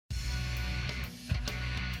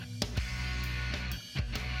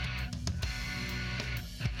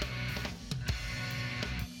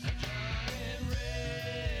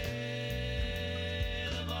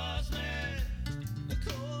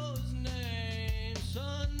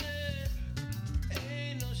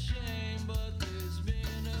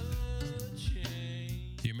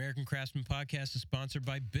American Craftsman podcast is sponsored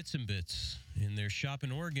by Bits and Bits. In their shop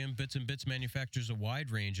in Oregon, Bits and Bits manufactures a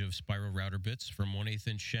wide range of spiral router bits from 1/8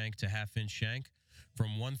 inch shank to 1/2 inch shank,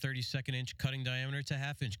 from 1/32 inch cutting diameter to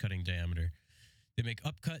 1/2 inch cutting diameter. They make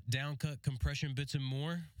upcut, downcut, compression bits, and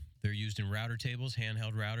more. They're used in router tables,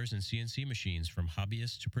 handheld routers, and CNC machines from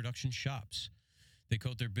hobbyists to production shops. They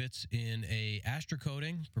coat their bits in a Astra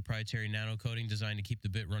coating, proprietary nano coating designed to keep the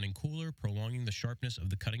bit running cooler, prolonging the sharpness of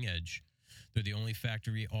the cutting edge. They're the only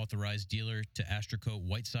factory-authorized dealer to Astra-Coat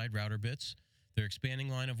Whiteside router bits. Their expanding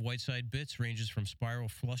line of Whiteside bits ranges from spiral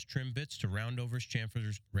flush trim bits to roundovers,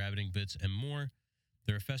 chamfers, rabbiting bits, and more.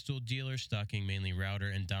 They're a Festool dealer stocking mainly router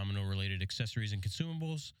and domino-related accessories and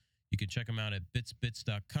consumables. You can check them out at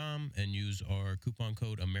bitsbits.com and use our coupon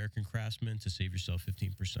code American Craftsman to save yourself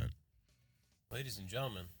 15%. Ladies and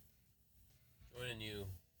gentlemen, joining you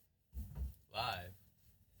live,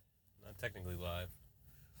 not technically live,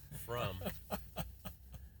 from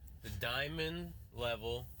the Diamond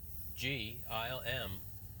Level G Aisle M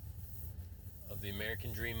of the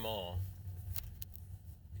American Dream Mall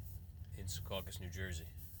in Secaucus, New Jersey.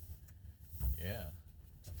 Yeah.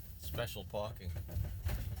 Special parking.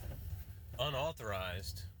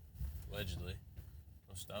 Unauthorized, allegedly.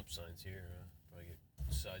 No stop signs here. Probably get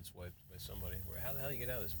sideswiped by somebody. How the hell do you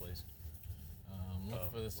get out of this place?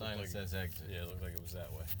 Look for the sign that says exit. Yeah, it looked like it was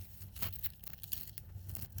that way.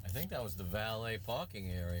 I think that was the valet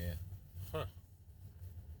parking area. Huh.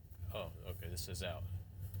 Oh, okay, this is out.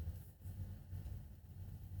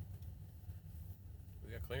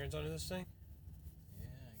 We got clearance under this thing? Yeah,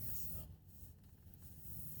 I guess so.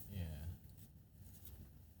 Yeah.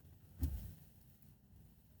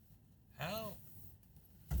 How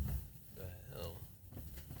the hell?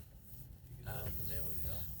 There we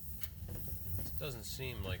go. This doesn't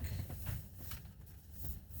seem like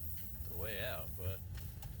the way out, but...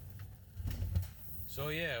 So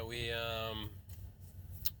yeah, where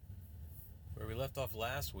we left off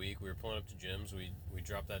last week, we were pulling up to Jim's. We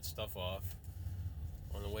dropped that stuff off.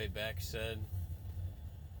 On the way back, said,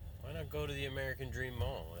 why not go to the American Dream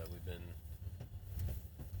Mall that we've been...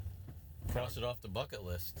 Cross it off the bucket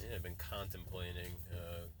list. Yeah, I've been contemplating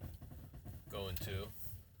going to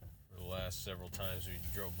for the last several times we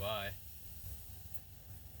drove by.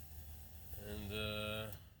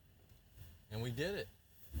 And we did it.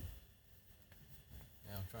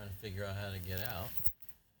 Now I'm trying to figure out how to get out.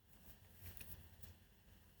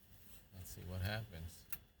 Let's see what happens.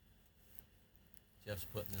 Jeff's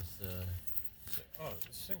putting this... oh,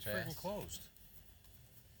 this thing's pass. freaking closed.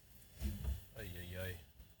 Ay, ay, ay.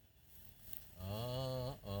 I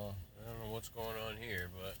don't know what's going on here,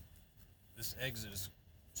 but this exit is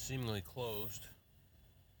seemingly closed.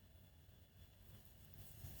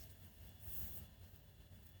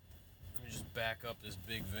 Let me just back up this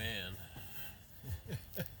big van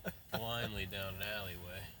blindly down an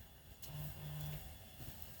alleyway.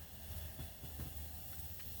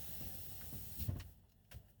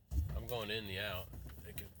 I'm going in the out.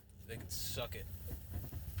 They can suck it.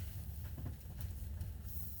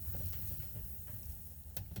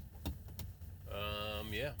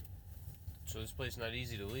 Yeah. So this place is not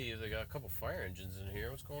easy to leave. They got a couple fire engines in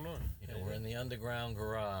here. What's going on? Yeah, we're in the underground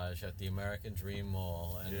garage at the American Dream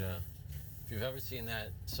Mall. And Yeah. If you've ever seen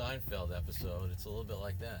that Seinfeld episode, it's a little bit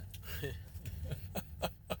like that.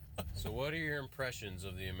 So what are your impressions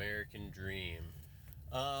of the American Dream?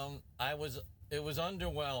 It was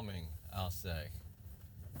underwhelming, I'll say.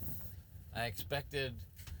 I expected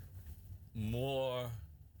more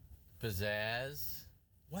pizzazz.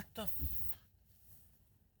 What the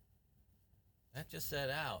That just set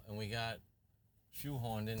out, and we got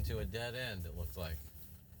shoehorned into a dead end, it looks like.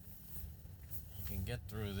 You can get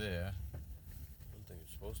through there. I don't think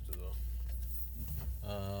you're supposed to, though.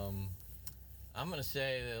 I'm going to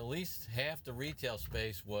say that at least half the retail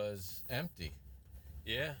space was empty.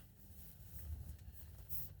 Yeah.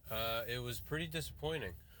 It was pretty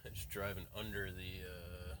disappointing. Just driving under the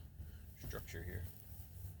structure here.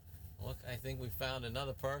 Look, I think we found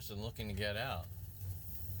another person looking to get out.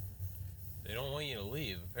 They don't want you to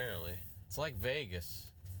leave, apparently. It's like Vegas.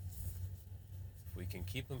 If we can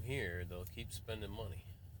keep them here, they'll keep spending money.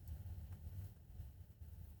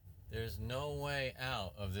 There's no way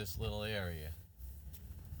out of this little area.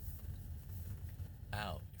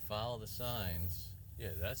 Out. You follow the signs.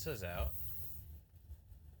 Yeah, that says out.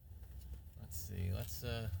 Let's see.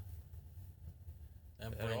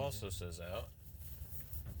 That also says out.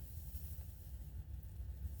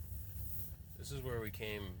 This is where we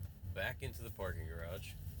came back into the parking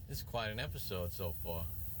garage. This is quite an episode so far.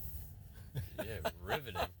 Yeah,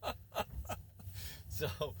 riveting.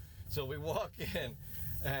 So we walk in,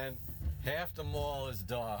 and half the mall is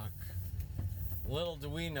dark. Little do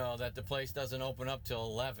we know that the place doesn't open up till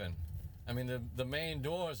 11. I mean, the main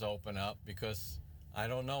doors open up because I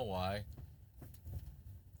don't know why.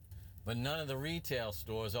 But none of the retail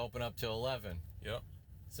stores open up till 11. Yep.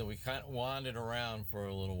 So we kind of wandered around for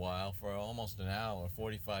a little while, for almost an hour,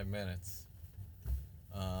 45 minutes.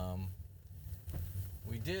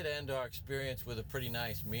 We did end our experience with a pretty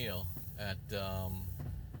nice meal at,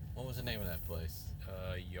 what was the name of that place?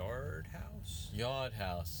 Yard House? Yard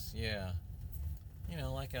House, yeah. You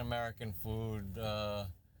know, like an American food kind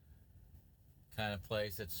of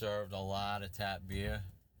place that served a lot of tap beer.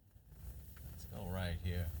 Let's go right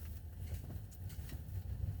here.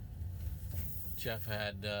 Jeff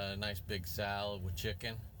had a nice big salad with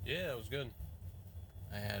chicken. Yeah, it was good.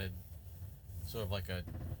 I had a sort of like a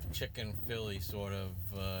chicken Philly sort of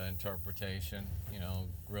interpretation. You know,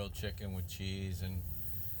 grilled chicken with cheese and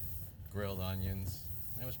grilled onions.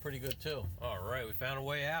 It was pretty good too. All right, we found a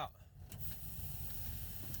way out.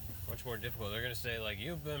 Much more difficult. They're gonna say like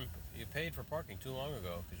you paid for parking too long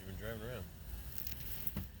ago because you've been driving around.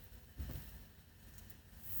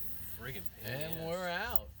 Friggin' pain in the And ass. we're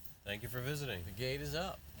out. Thank you for visiting. The gate is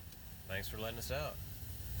up. Thanks for letting us out.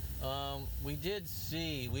 We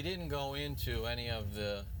didn't go into any of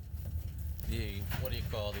the what do you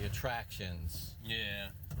call, the attractions. Yeah.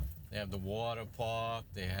 They have the water park,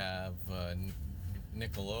 they have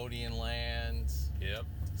Nickelodeon lands, Yep.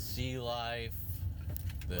 Sea Life,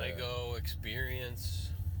 the Lego experience.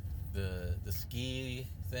 the ski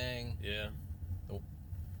thing, Yeah. The-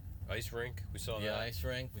 Ice rink. We saw the that. ice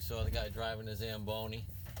rink. We saw the guy driving the Zamboni.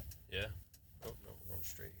 Yeah. Oh no, we're going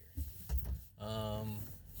straight here.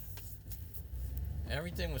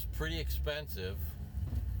 Everything was pretty expensive.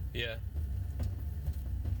 Yeah.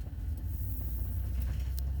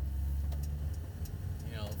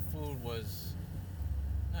 You know, food was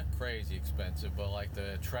not crazy expensive, but like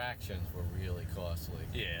the attractions were really costly.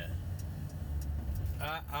 Yeah.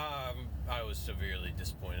 I was severely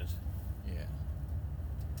disappointed. Yeah.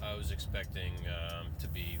 I was expecting to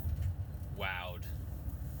be wowed,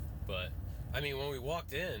 but I mean, when we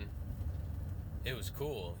walked in, it was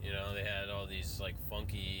cool. You know, they had all these like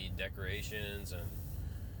funky decorations and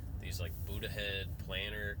these like Buddha head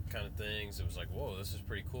planter kind of things. It was like, whoa, this is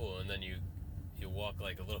pretty cool. And then you walk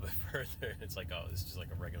like a little bit further, it's like, oh, this is just like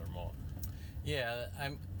a regular mall. Yeah, I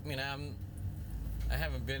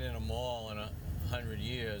haven't been in a mall in 100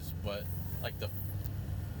 years, but like the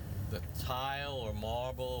tile or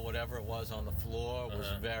marble or whatever it was on the floor was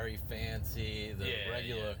very fancy. The Yeah,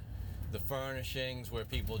 regular, yeah. the furnishings where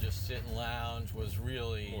people just sit and lounge was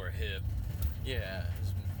really More hip. yeah, it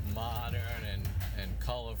was modern and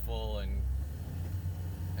colorful and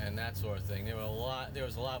that sort of thing. There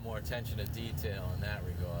was a lot more attention to detail in that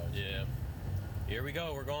regard. Yeah. Here we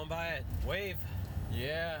go. We're going by it. Wave.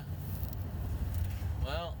 Yeah.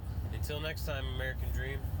 Well, Until next time, American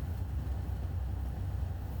Dream.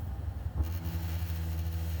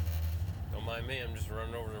 Don't mind me. I'm just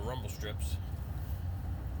running over the rumble strips.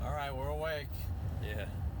 all right, we're awake. Yeah.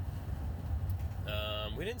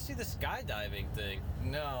 We didn't see the skydiving thing.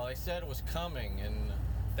 No, they said it was coming, and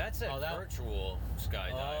That said that- virtual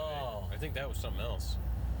skydiving. Oh. I think that was something else.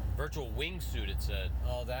 Virtual wingsuit, it said.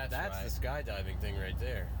 oh, that's right. the skydiving thing right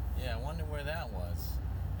there. Yeah, I wonder where that was.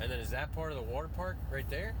 And then is that part of the water park right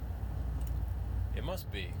there? It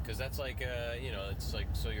must be, because that's like, you know, it's like,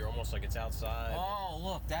 so you're almost like it's outside. Oh,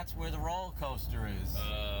 look, that's where the roller coaster is.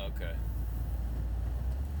 Okay.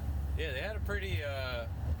 Yeah, they had a pretty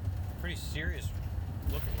serious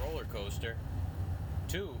looking roller coaster.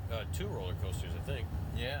 Two roller coasters, I think.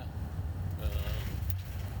 Yeah.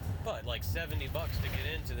 But like $70 to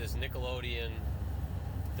get into this Nickelodeon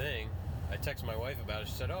thing. I texted my wife about it.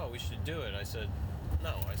 She said, "Oh, we should do it." I said,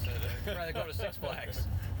 "No." I said, "I'd rather go to Six Flags."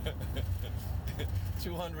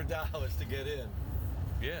 $200 to get in.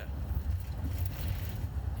 Yeah.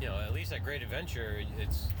 You know, at least at Great Adventure,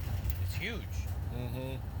 it's huge.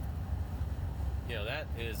 Mm-hmm. You know, that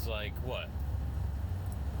is like what?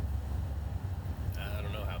 I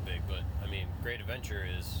don't know how big, but I mean, Great Adventure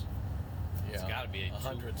is. Yeah. It's got to be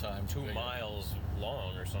 100 times 2 bigger. miles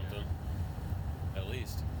long or something, at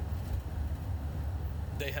least.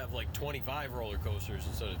 They have like 25 roller coasters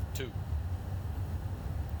instead of 2.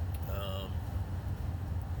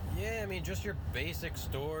 Yeah, I mean, just your basic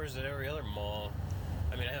stores at every other mall.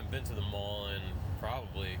 I mean, I haven't been to the mall in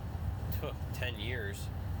probably 10 years,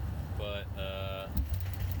 but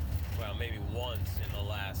well, maybe once in the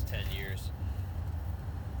last 10 years.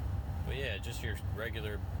 But yeah, just your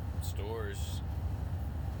regular stores,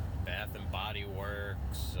 Bath and Body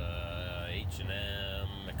Works,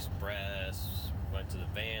 H&M, Express, went to the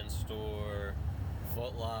Vans store,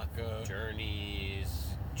 Foot Locker. Journeys,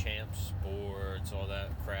 Champ Sports, all that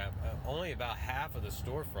crap. Only about half of the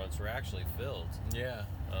storefronts were actually filled. Yeah.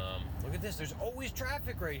 Look at this. There's always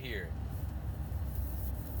traffic right here.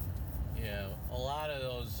 Yeah. A lot of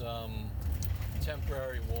those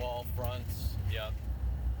temporary wall fronts. Yep.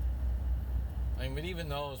 I mean, but even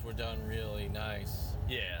those were done really nice.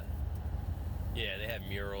 Yeah. Yeah, they had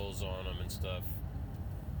murals on them and stuff.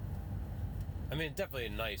 I mean, definitely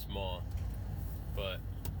a nice mall, but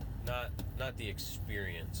not the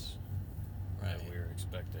experience that we were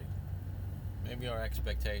expecting. Maybe our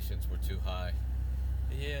expectations were too high.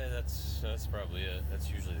 Yeah, that's probably it. That's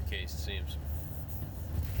usually the case, it seems.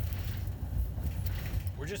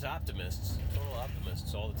 We're just optimists, total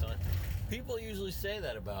optimists all the time. People usually say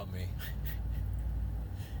that about me.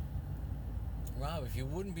 Rob, if you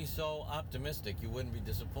wouldn't be so optimistic, you wouldn't be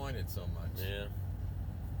disappointed so much. Yeah.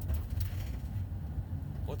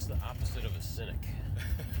 What's the opposite of a cynic?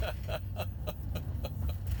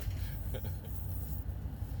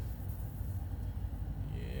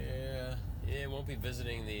 Yeah. Yeah, won't be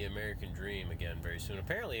visiting the American Dream again very soon.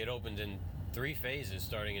 Apparently it opened in 3 phases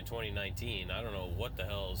starting in 2019. I don't know what the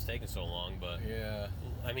hell is taking so long, but Yeah.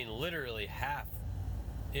 I mean, literally half,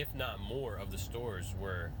 if not more, of the stores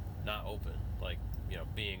were not open, like,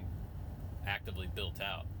 being actively built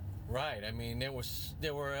out. Right. I mean,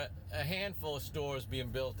 there were a handful of stores being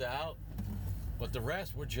built out, but the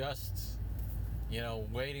rest were just,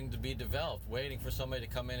 waiting to be developed, waiting for somebody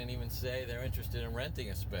to come in and even say they're interested in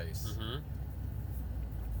renting a space. Mm-hmm.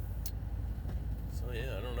 So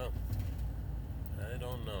yeah, I don't know.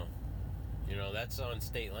 That's on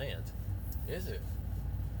state land. Is it?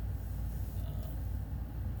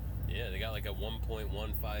 Yeah, they got like a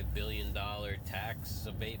 $1.15 billion tax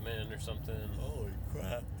abatement or something. Holy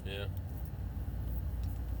crap. Yeah.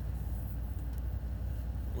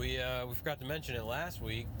 We forgot to mention it last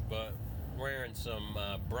week, but wearing some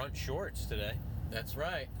Brunt shorts today. That's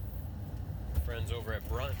right. Friends over at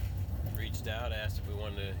Brunt reached out, asked if we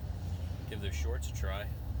wanted to give their shorts a try.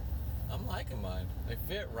 I'm liking mine. They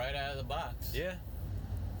fit right out of the box. Yeah.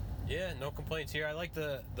 Yeah, no complaints here. I like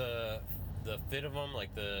the fit of them,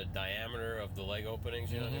 like the diameter of the leg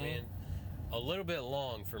openings, you know what I mean? A little bit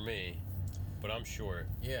long for me, but I'm short.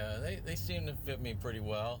 Yeah, they seem to fit me pretty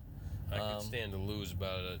well. I could stand to lose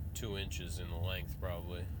about 2 inches in the length,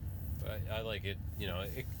 probably. But I like it,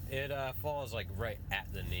 it falls like right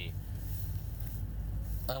at the knee.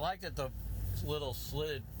 I like that the little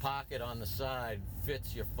slitted pocket on the side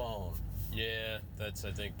fits your phone. Yeah, that's,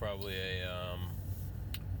 I think, probably a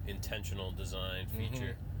intentional design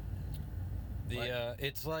feature.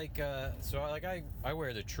 It's like I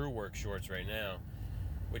wear the True Work shorts right now,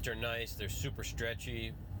 which are nice. They're super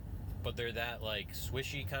stretchy, but they're that like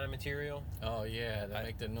swishy kind of material. Oh yeah, they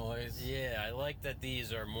make the noise. Yeah, I like that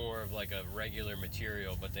these are more of like a regular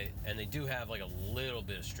material, but they do have like a little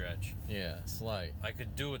bit of stretch. Yeah, slight. I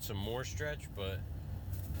could do with some more stretch, but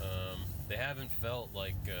they haven't felt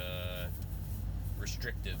like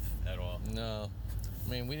restrictive at all. No, I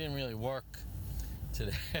mean we didn't really work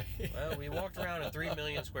today. Well, we walked around a 3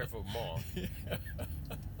 million square foot mall. Yeah.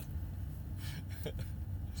 So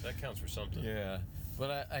that counts for something. Yeah,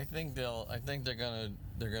 but I think they're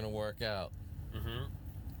gonna work out. Mm-hmm.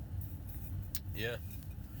 Yeah.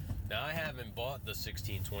 Now I haven't bought the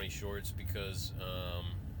 1620 shorts because,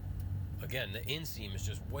 again, the inseam is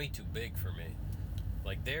just way too big for me.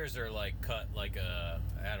 Like theirs are like cut like I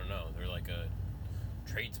don't know, they're like a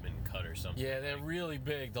tradesman cut or something. Yeah, they're really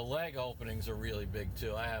big. The leg openings are really big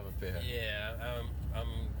too. I have a pair. Yeah,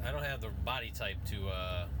 I don't have the body type to.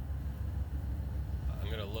 I'm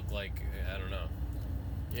gonna look like I don't know.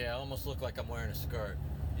 Yeah, I almost look like I'm wearing a skirt.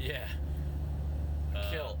 Yeah.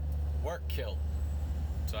 Kilt, work kilt.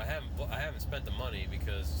 So I haven't spent the money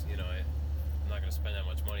because I'm not gonna spend that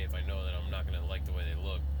much money if I know that I'm not gonna like the way they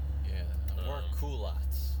look. Yeah, work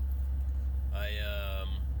culottes.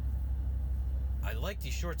 I like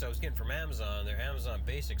these shorts I was getting from Amazon. They're Amazon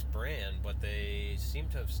Basics brand, but they seem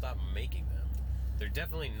to have stopped making them. They're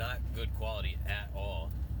definitely not good quality at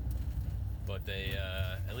all, but they,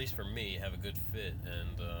 at least for me, have a good fit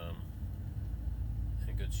and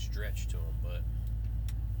a good stretch to them. But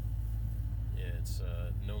yeah, it's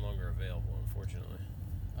no longer available, unfortunately.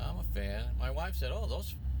 I'm a fan. My wife said, "Oh,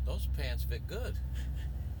 those pants fit good."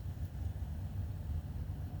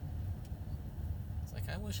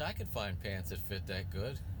 I wish I could find pants that fit that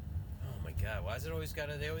good. Oh my God! Why is it they always got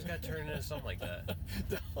to turn into something like that?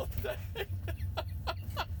 Don't they?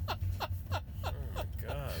 Oh my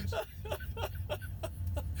God!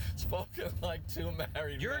 spoken like two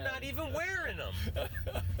married You're men. not even wearing them.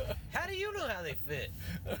 How do you know how they fit?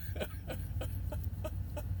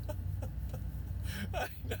 I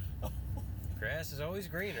know. Grass is always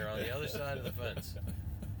greener on the other side of the fence.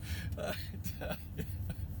 I tell you.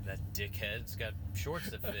 That dickhead's got shorts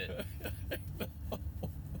that fit.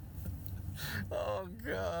 Oh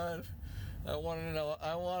God. I want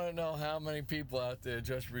to know how many people out there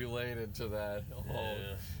just related to that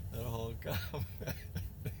whole comment.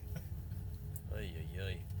 Ay, ay,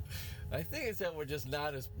 ay. I think it's that we're just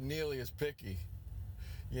not as nearly as picky.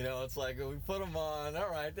 You know, it's like we put them on. All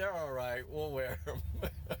right, they're all right. We'll wear them.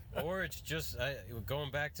 Or it's just going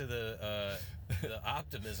back to the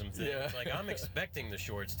optimism thing. Yeah. It's like I'm expecting the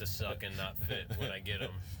shorts to suck and not fit when I get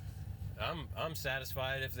them. I'm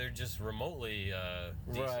satisfied if they're just remotely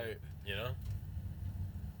decent, Right. you know.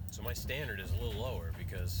 So my standard is a little lower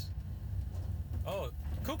because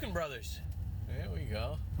Kuchen Brothers There we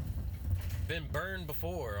go. been burned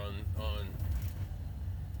before on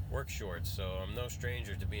work shorts, so I'm no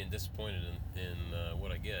stranger to being disappointed in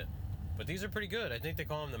what I get. But these are pretty good. I think they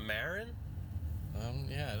call them the Marin.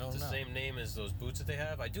 Yeah, I don't It's the know. same name as those boots that they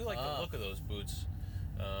have. I do like the look of those boots.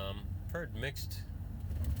 I've heard mixed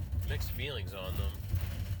feelings on them.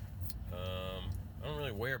 I don't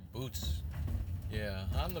really wear boots. Yeah,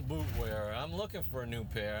 I'm the boot wearer. I'm looking for a new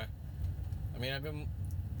pair. I mean,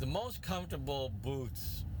 the most comfortable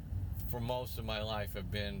boots for most of my life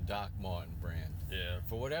have been Doc Marten brand. Yeah.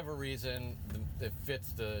 For whatever reason, it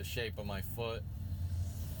fits the shape of my foot.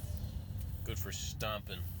 Good for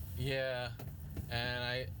stomping. Yeah,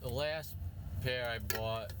 and the last pair I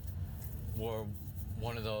bought were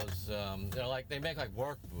one of those. They make like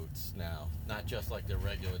work boots now, not just like their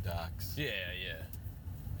regular Docs. Yeah,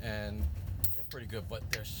 yeah. And they're pretty good, but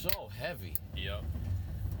they're so heavy Yep.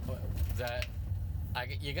 that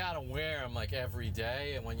you gotta wear them like every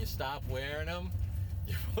day, and when you stop wearing them,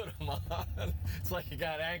 you put them on. It's like you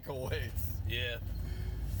got ankle weights. Yeah.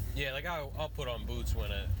 Yeah, like I'll put on boots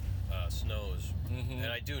when it snows. Mhm. And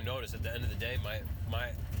I do notice at the end of the day,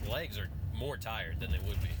 my legs are more tired than they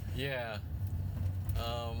would be. Yeah.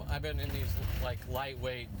 I've been in these like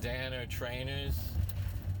lightweight Danner trainers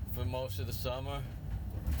for most of the summer,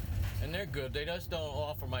 and they're good. They just don't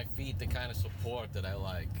offer my feet the kind of support that I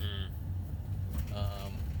like.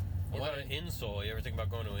 What about an insole? You ever think about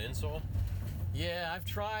going to an insole? Yeah, I've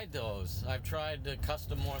tried those. I've tried the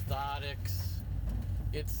custom orthotics.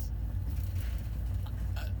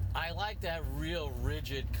 I like that real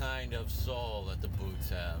rigid kind of sole that the boots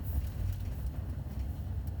have.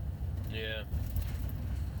 Yeah.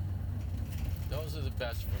 Those are the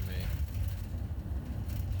best for me.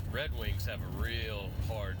 Red Wings have a real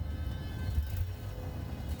hard.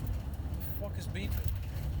 The fuck is beeping?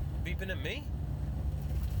 Beeping at me?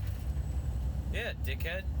 Yeah,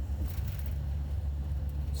 dickhead.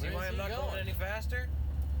 See Where why is I'm he not going going? any faster?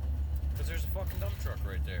 Because there's a fucking dump truck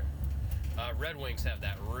right there. Red Wings have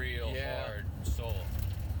that real Yeah. hard sole.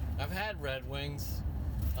 I've had Red Wings.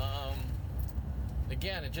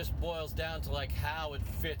 Again, it just boils down to like how it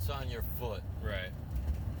fits on your foot. Right.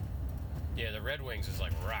 Yeah, the Red Wings is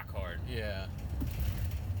like rock hard. Yeah.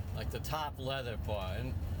 Like the top leather part.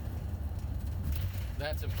 And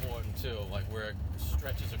that's important too, like where it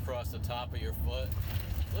stretches across the top of your foot.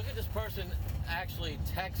 Look at this person actually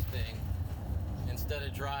texting instead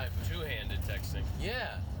of driving. Two-handed texting.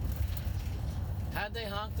 Yeah. How'd they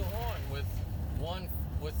honk the horn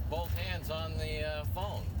with both hands on the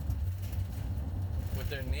phone? With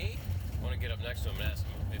their knee? I want to get up next to him and ask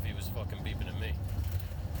him if he was fucking beeping at me.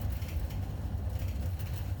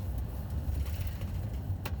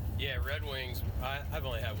 Yeah, Red Wings, I've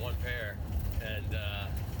only had one pair, and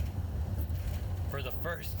for the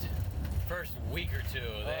first week or two,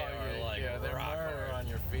 they are like they're rock murder hard. on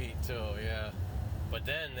your feet too, yeah. But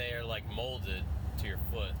then they are like molded to your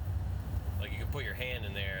foot. Like you can put your hand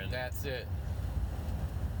in there and That's it.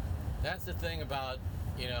 That's the thing about,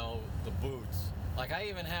 the boots. Like I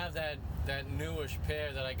even have that newish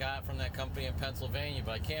pair that I got from that company in Pennsylvania,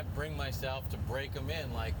 but I can't bring myself to break them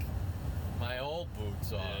in like my old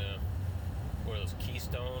boots are. yeah. What are those,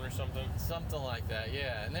 Keystone or something? Something like that,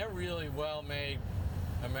 yeah. And they're really well-made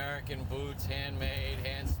American boots, handmade,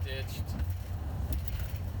 hand-stitched.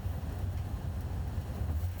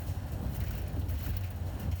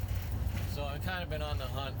 So I've kind of been on the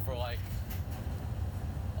hunt for like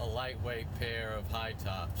a lightweight pair of high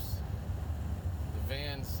tops. The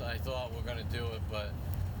Vans, I thought were gonna do it, but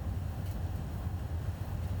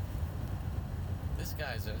this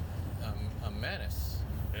guy's a menace.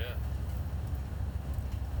 Yeah.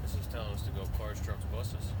 This is telling us to go cars, trucks,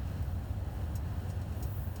 buses.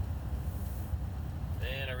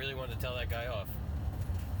 And I really wanted to tell that guy off.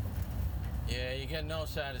 Yeah, you get no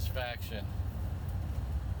satisfaction.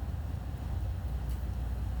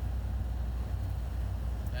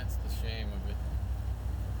 That's the shame of it.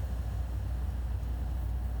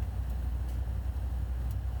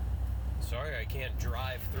 Sorry, I can't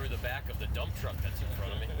drive through the back of the dump truck that's in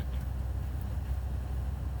front of me.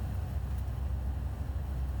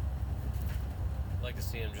 I'd like to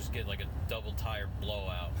see him just get like a double tire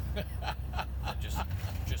blowout and just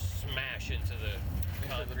smash into the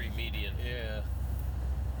concrete median. Yeah.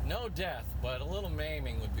 No death, but a little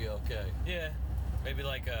maiming would be okay. Yeah, maybe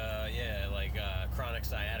like chronic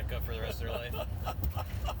sciatica for the rest of their life.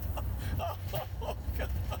 Oh, God.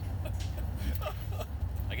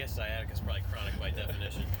 I guess sciatica is probably chronic by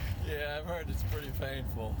definition. Yeah, I've heard it's pretty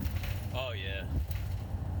painful. Oh yeah.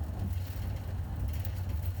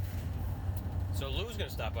 So Lou's gonna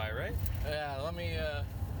stop by, right? Yeah, let me,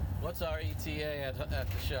 what's our ETA at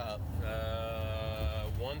the shop?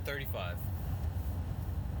 1:35.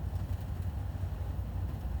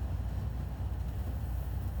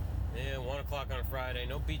 Yeah, 1 o'clock on a Friday.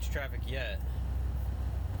 No beach traffic yet.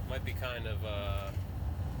 Might be kind of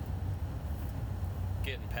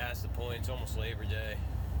getting past the point. It's almost Labor Day.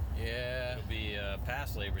 Yeah. It'll be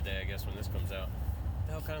past Labor Day, I guess, when this comes out.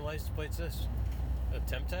 What kind of license plate's this? A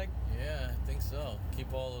temp tag? Yeah, I think so.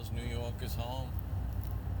 Keep all those New Yorkers home.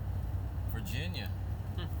 Virginia.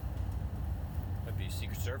 Might be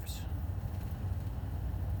Secret Service.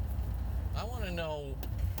 I want to know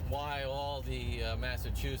why all the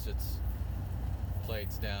Massachusetts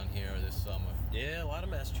plates down here this summer. Yeah, a lot of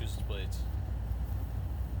Massachusetts plates.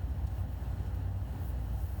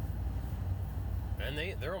 And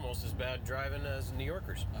they're almost as bad driving as New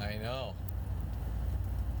Yorkers. I know.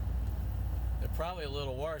 They're probably a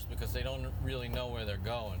little worse because they don't really know where they're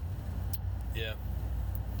going. Yeah.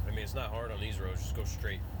 I mean, it's not hard on these roads. Just go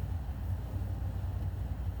straight.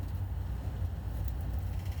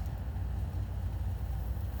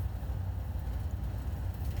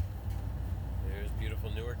 There's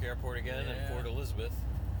beautiful Newark Airport again and Yeah. Port Elizabeth.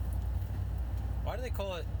 Why do they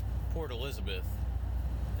call it Port Elizabeth?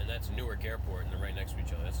 And that's Newark Airport, and they're right next to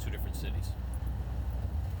each other. That's two different cities.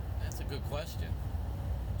 That's a good question.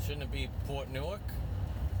 Shouldn't it be Port Newark?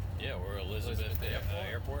 Yeah, or Elizabeth Airport?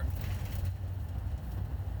 Airport.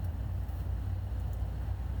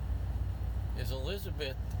 Is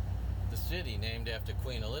Elizabeth the city named after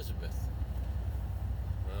Queen Elizabeth?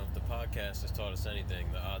 Well, if the podcast has taught us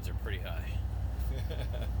anything, the odds are pretty high.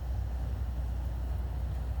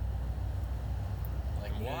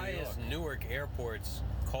 Like And why New York. is Newark Airport's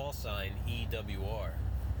call sign EWR?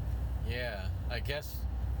 Yeah, I guess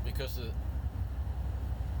because of.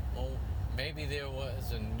 Well, maybe there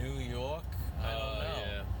was a New York. I don't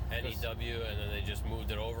know. Yeah. NEW, and then they just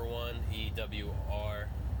moved it over one. EWR.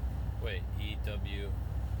 Wait, EW.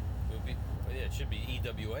 Would be, yeah, it should be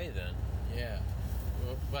EWA then. Yeah,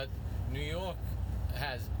 but New York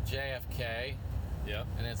has JFK, Yep.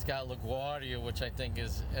 and it's got LaGuardia, which I think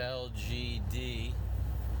is LGD.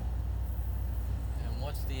 And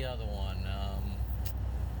what's the other one?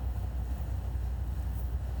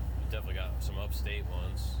 You definitely got some upstate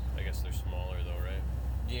ones. I guess they're smaller though, right?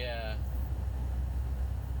 Yeah.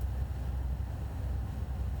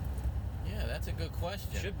 Yeah, that's a good question.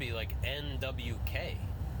 Should be like NWK.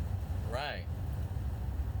 Right.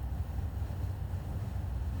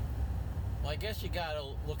 Well, I guess you gotta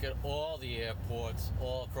look at all the airports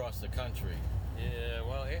all across the country. Yeah,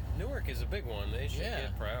 well, Newark is a big one. They should Yeah.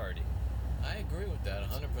 get priority. I agree with that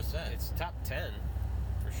 100%. It's top 10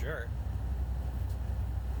 for sure.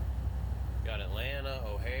 Got Atlanta,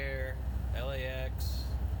 O'Hare, LAX,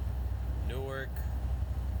 Newark.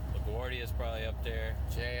 LaGuardia is probably up there.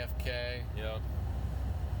 JFK, Yep,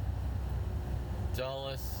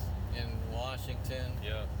 Dulles in Washington.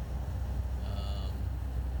 yep.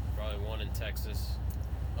 Probably one in Texas,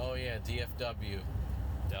 Oh yeah, DFW.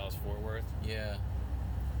 Dallas, Fort Worth. Yeah.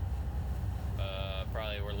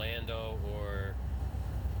 Probably Orlando or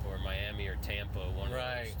Miami or Tampa. One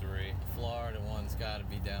Right. of those three. Florida one's got to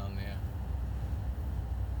be down there.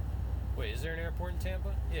 Wait, is there an airport in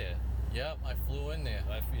Tampa? Yeah. Yep, I flew in there.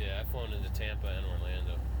 I've flown into Tampa and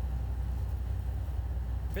Orlando.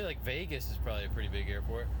 I feel like Vegas is probably a pretty big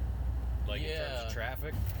airport. Like in terms Yeah. of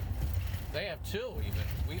traffic. They have two even.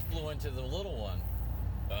 We flew into the little one,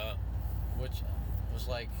 which was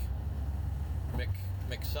like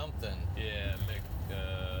Mc something. Yeah,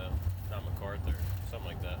 not MacArthur, something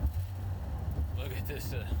like that. Look at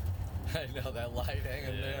this. I know that light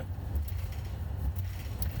hanging Yeah. there.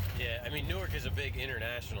 Yeah, I mean Newark is a big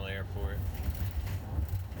international airport.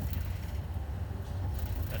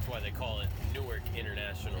 Got That's why they call it Newark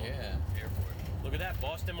International Airport. Look at that,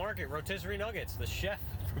 Boston Market rotisserie nuggets. The chef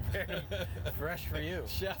prepared them fresh for you.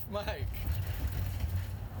 Chef Mike.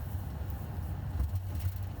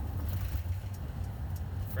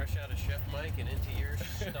 Fresh out of Chef Mike and into your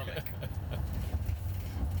stomach.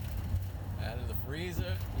 Out of the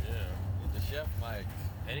freezer. Yeah. Into Chef Mike.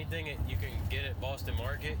 Anything that you can get at Boston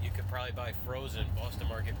Market, you could probably buy frozen Boston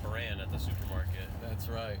Market brand at the supermarket. That's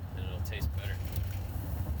right. And it'll taste better.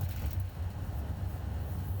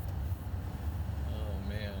 Oh,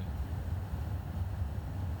 man.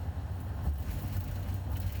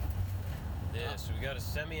 Yeah, so we got a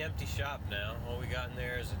semi-empty shop now. All we got in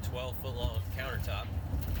there is a 12-foot long countertop.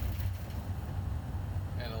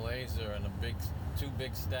 And a laser and two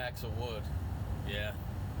big stacks of wood. Yeah.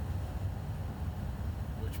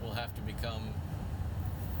 Which will have to become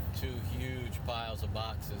 2 huge piles of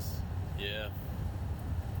boxes. Yeah.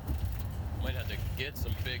 Might have to get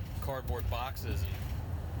some big cardboard boxes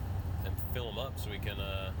and fill them up so we can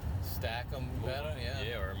Stack them better, yeah.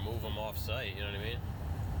 Yeah, or move them off site, you know what I mean?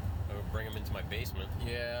 Or bring them into my basement.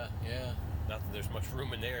 Yeah, yeah. Not that there's much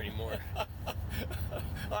room in there anymore.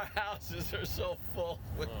 Our houses are so full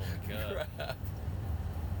with my God. crap.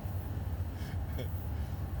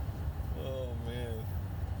 Oh, man.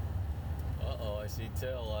 Uh-oh, I see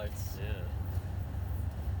tail lights. Yeah.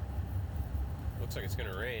 Looks like it's going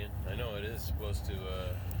to rain. I know it is supposed to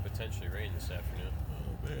potentially rain this afternoon.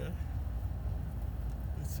 Oh, man.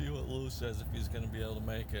 Let's see what Lou says if he's going to be able to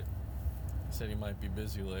make it. He said he might be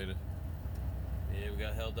busy later. Yeah, we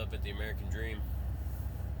got held up at the American Dream.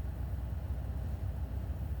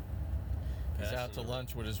 He's out to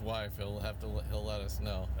lunch with his wife. He'll let us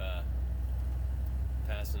know.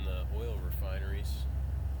 Passing the oil refineries,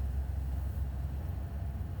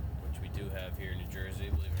 which we do have here in New Jersey,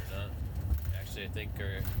 believe it or not. Actually, I think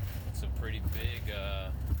it's a pretty big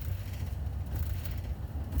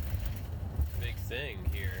thing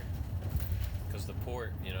here, because the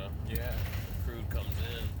port, you know. Yeah. The crude comes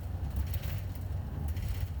in,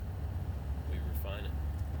 we refine it.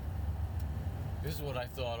 This is what I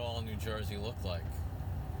thought all New Jersey looked like.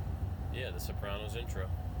 Yeah, the Sopranos intro.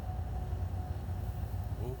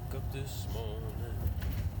 Woke up this morning.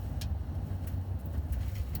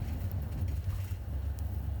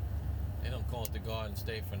 They don't call it the Garden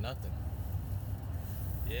State for nothing.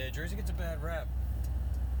 Yeah, Jersey gets a bad rap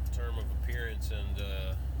in terms of appearance and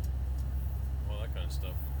all that kind of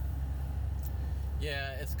stuff.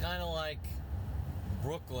 Yeah, it's kind of like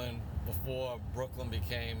Brooklyn before Brooklyn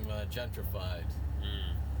became gentrified.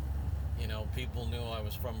 You know, people knew I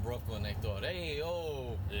was from Brooklyn. They thought, hey,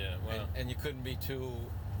 oh. Yeah, well. And you couldn't be too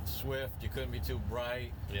swift. You couldn't be too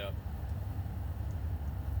bright. Yeah.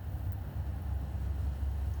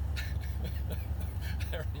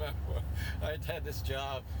 I remember I had this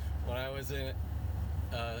job when I was in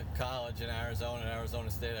college in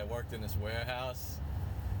Arizona State. I worked in this warehouse.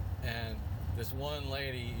 And this one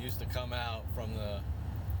lady used to come out from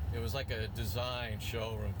it was like a design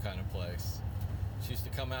showroom kind of place. She used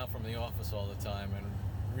to come out from the office all the time and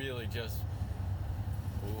really just,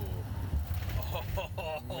 ooh.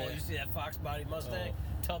 Oh, you see that Fox body Mustang?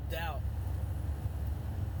 Tubbed out.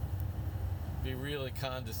 Be really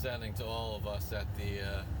condescending to all of us at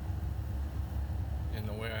in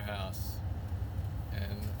the warehouse.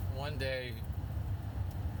 And one day,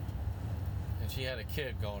 and she had a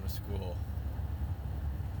kid going to school.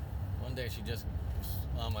 One day she just was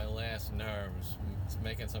on my last nerves,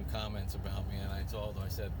 making some comments about me, and I told her, I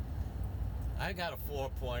said, I got a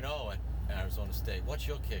 4.0 at Arizona State. What's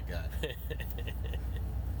your kid got?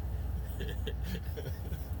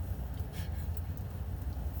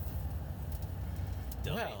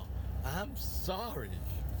 Well, I'm sorry.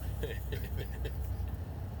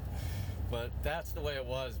 But that's the way it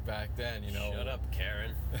was back then, you know. Shut up,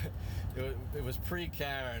 Karen. It was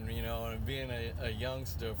pre-Karen, you know, and being a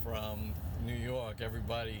youngster from New York,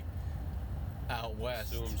 everybody out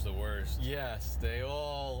west assumes the worst. Yes, they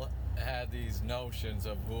all had these notions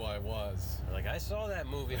of who I was. Like, I saw that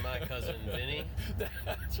movie, My Cousin Vinny.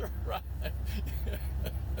 That's right.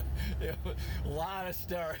 A lot of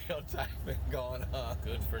stereotyping going on.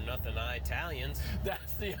 Good for nothing Italians.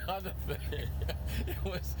 That's the other thing.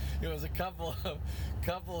 It was a couple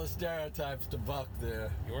of stereotypes to buck there.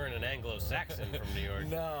 You weren't an Anglo-Saxon from New York.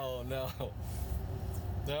 No.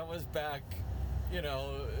 That was back, you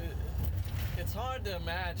know, it's hard to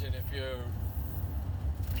imagine if you're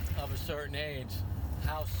of a certain age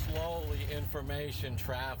how slowly information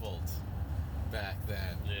traveled back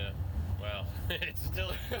then. Yeah. Well, it's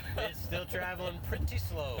still traveling pretty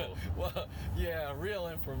slow. Well, yeah, real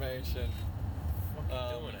information. What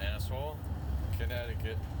are you doing, asshole?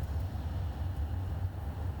 Connecticut.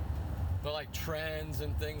 But like trends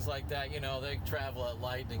and things like that, you know, they travel at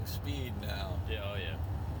lightning speed now. Yeah, oh yeah.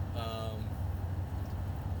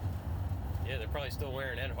 Yeah, they're probably still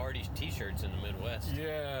wearing Ed Hardy t-shirts in the Midwest.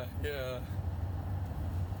 Yeah.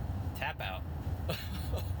 Tap out.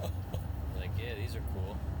 Like, yeah, these are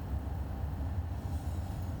cool.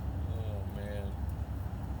 Oh man.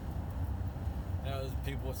 Now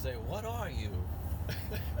people would say, "What are you?"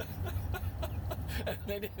 And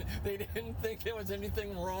they didn't think there was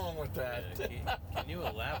anything wrong with that. Yeah, can you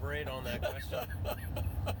elaborate on that question?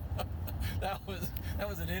 That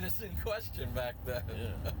was an innocent question back then.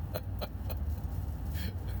 Yeah.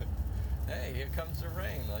 Hey, here comes the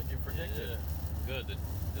rain, like you predicted. Yeah. Good.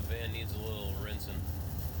 The van needs a little rinsing.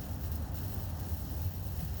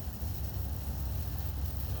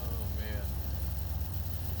 Oh man.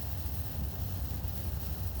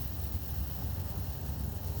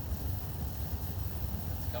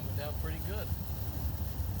 It's coming down pretty good.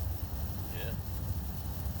 Yeah.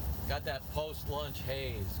 Got that post-lunch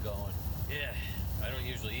haze going. Yeah. I don't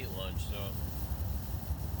usually eat lunch, so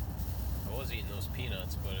I was eating those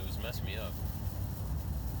peanuts, but it was messing me up.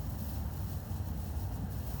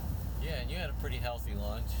 Yeah, and you had a pretty healthy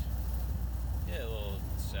lunch. Yeah, a little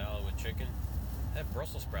salad with chicken. I had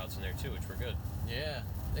Brussels sprouts in there too, which were good. Yeah,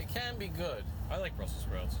 they can be good. I like Brussels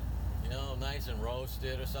sprouts. You know, nice and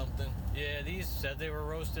roasted or something. Yeah, these said they were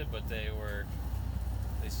roasted, but they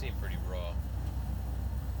seemed pretty raw.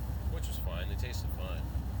 Which was fine. They tasted fine.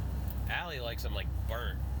 Allie likes them like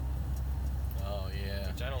burnt, Oh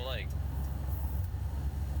yeah. which I don't like.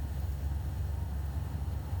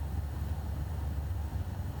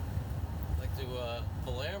 Like to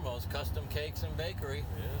Palermo's Custom Cakes and Bakery.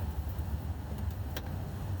 Yeah.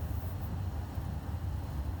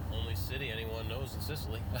 Only city anyone knows in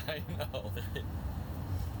Sicily. I know.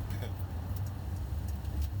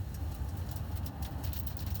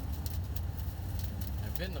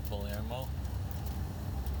 I've been to Palermo.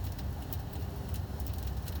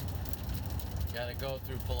 Gotta go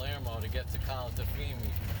through Palermo to get to Calatafimi.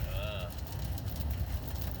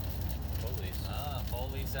 Police.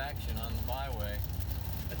 Police action on the byway.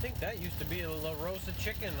 I think that used to be a La Rosa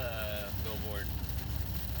chicken billboard.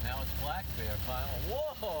 Now it's Black Bear Pile.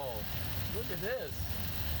 Whoa! Look at this.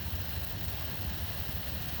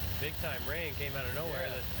 Big time rain came out of nowhere.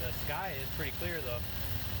 Yeah. The sky is pretty clear though.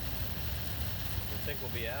 I think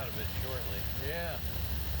we'll be out of it shortly. Yeah.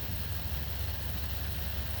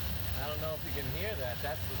 I don't know if you can hear that.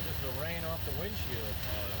 That's just the rain off the windshield.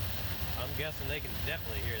 I'm guessing they can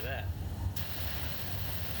definitely hear that.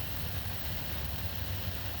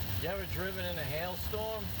 You ever driven in a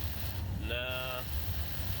hailstorm? Nah.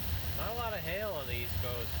 Not a lot of hail on the East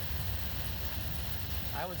Coast.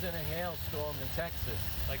 I was in a hailstorm in Texas.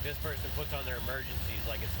 Like this person puts on their emergencies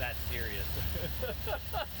like it's that serious.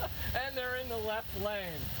 And they're in the left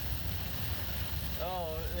lane.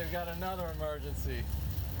 Oh, they've got another emergency.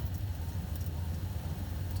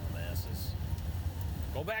 Dumbasses.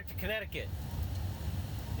 Go back to Connecticut.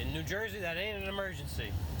 In New Jersey, that ain't an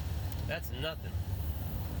emergency. That's nothing.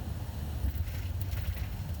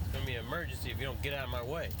 It's gonna be an emergency if you don't get out of my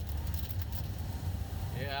way.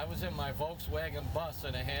 Yeah, I was in my Volkswagen bus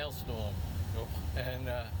in a hailstorm. And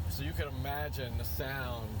so you can imagine the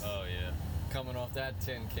sound Oh yeah. coming off that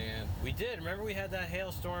tin can. We did. Remember we had that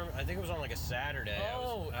hailstorm? I think it was on like a Saturday.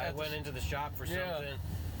 Oh, I at the went into the shop for Yeah. something,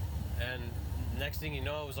 and next thing you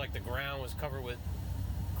know, it was like the ground was covered with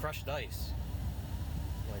crushed ice.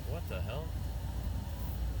 I'm like, what the hell?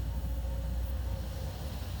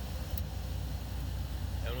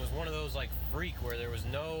 And it was one of those like freak where there was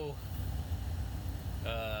no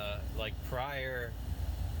like prior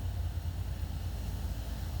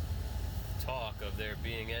talk of there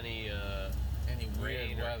being any Weird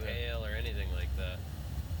rain or weather. hail or anything like that.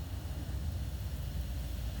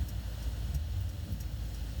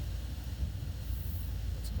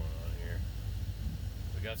 What's going on here?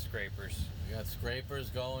 We got scrapers. We got scrapers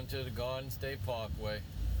going to the Garden State Parkway.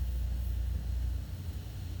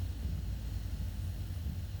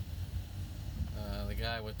 The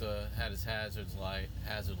guy with had his hazard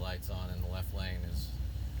lights on in the left lane is,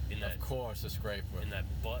 In that of course, a scraper. in that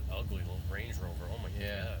butt ugly little Range Rover. Oh my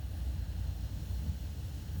Yeah.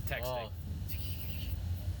 god. Texting. Oh.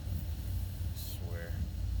 Swear.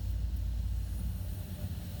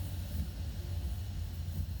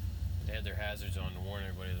 They had their hazards on to warn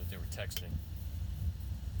everybody that they were texting.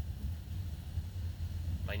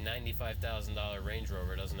 My $95,000 Range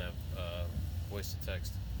Rover doesn't have voice to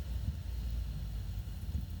text.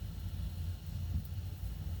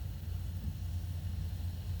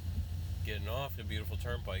 getting off the beautiful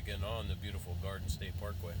Turnpike, getting on the beautiful Garden State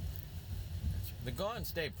Parkway. The Garden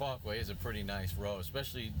State Parkway is a pretty nice road,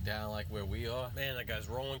 especially down like where we are. Man, that guy's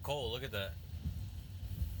rolling coal. Look at that.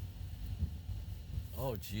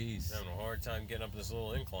 Oh, jeez. He's having a hard time getting up this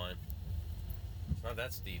little incline. It's not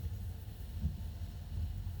that steep.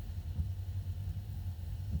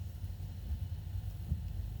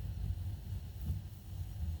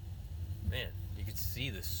 Man, you can see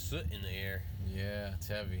the soot in the air. Yeah, it's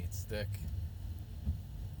heavy. It's thick.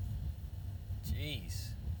 Jeez.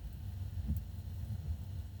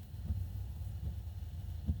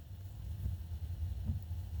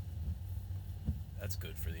 That's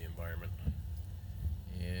good for the environment.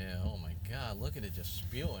 Yeah, oh my God, look at it just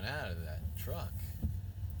spewing out of that truck.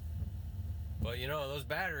 But you know, those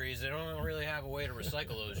batteries, they don't really have a way to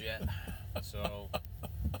recycle those yet. So,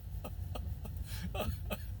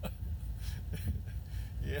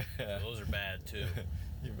 Yeah. those are bad too.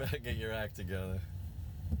 You better get your act together.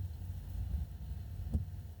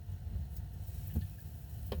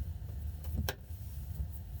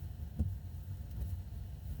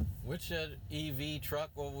 Which EV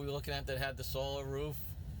truck were we looking at that had the solar roof?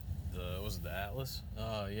 Was it the Atlas?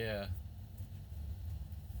 Oh, yeah.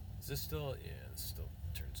 Is this still? Yeah, this still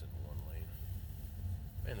turns into one lane.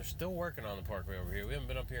 Man, they're still working on the parkway over here. We haven't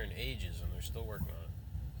been up here in ages, and they're still working on it.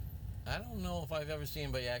 I don't know if I've ever seen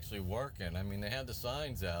anybody actually working. I mean, they had the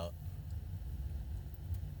signs out.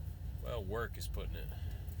 Well, work is putting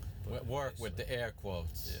it. Work with the air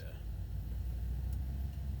quotes. Yeah.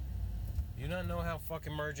 You not know how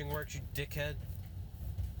fucking merging works, you dickhead?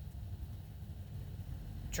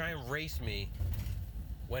 Try and race me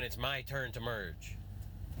when it's my turn to merge.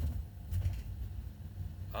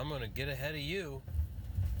 I'm gonna get ahead of you.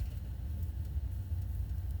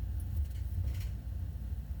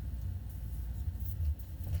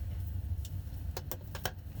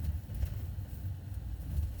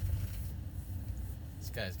 This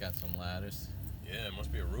guy's got some ladders. Yeah, it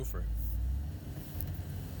must be a roofer.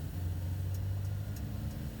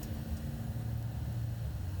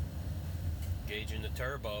 Gauging the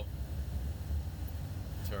turbo.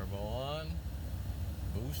 Turbo on.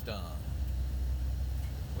 Boost on.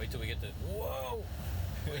 Wait till we get the... Whoa!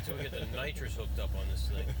 Wait till we get the nitrous hooked up on this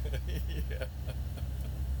thing. Yeah.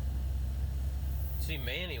 See,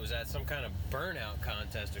 Manny was at some kind of burnout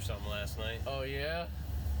contest or something last night. Oh, yeah?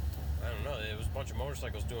 I don't know. It was a bunch of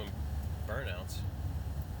motorcycles doing burnouts.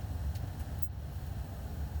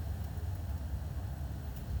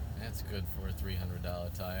 That's good for a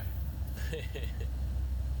 $300 tire. You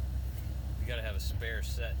gotta have a spare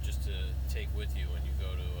set just to take with you when you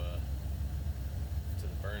go to the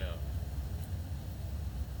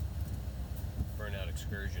burnout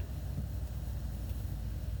excursion.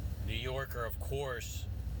 New Yorker, of course.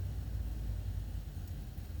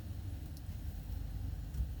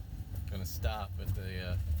 Gonna stop at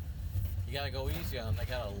the. You gotta go easy on. They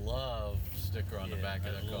got a love sticker on the back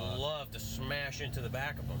of their car. I'd love to smash into the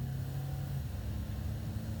back of them.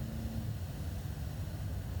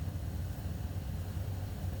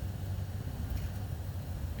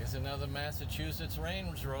 Here's another Massachusetts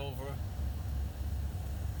Range Rover.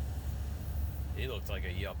 He looked like a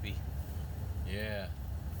yuppie. Yeah.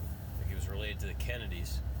 I think he was related to the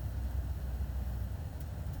Kennedys.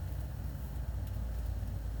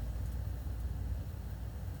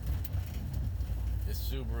 This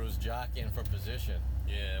Subaru's jockeying for position.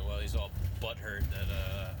 Yeah, well, he's all butthurt that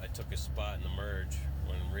I took his spot in the merge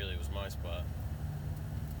when really it was my spot.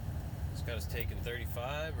 This guy's taking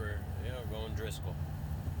 35 or, going Driscoll.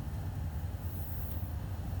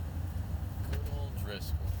 Good old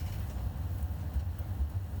Driscoll.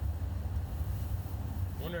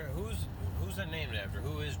 Wonder who's that named after?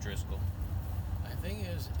 Who is Driscoll? I think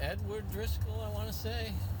it was Edward Driscoll, I want to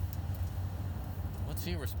say. What's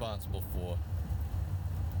he responsible for?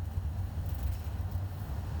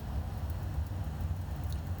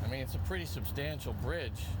 I mean, it's a pretty substantial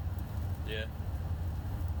bridge. Yeah.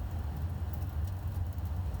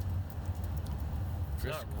 It's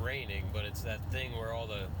not raining, but it's that thing where all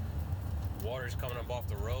the water's coming up off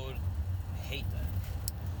the road. I hate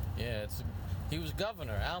that. Yeah, he was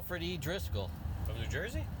governor, Alfred E. Driscoll. Of New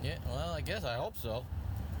Jersey? Yeah, well, I guess, I hope so.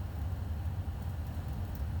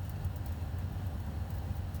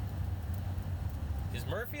 Is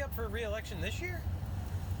Murphy up for re-election this year?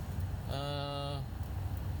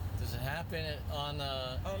 Does it happen on,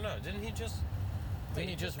 Oh, no, didn't he just... Didn't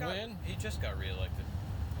he just win? He just got re-elected.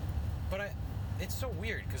 But it's so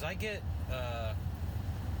weird, because I get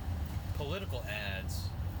political ads,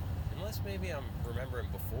 unless maybe I'm remembering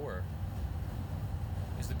before.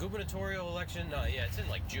 Is the gubernatorial election? No, yeah, it's in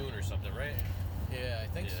like June or something, right? Yeah, I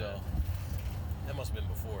think so. That must have been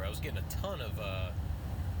before. I was getting a ton of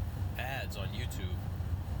ads on YouTube,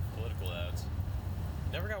 political ads.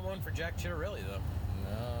 Never got one for Jack Chitterelli, though.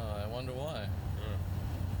 No, I wonder why.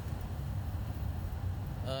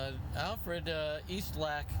 Alfred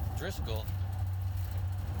Eastlack Driscoll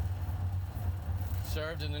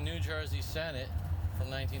served in the New Jersey Senate from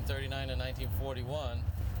 1939 to 1941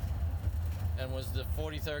 and was the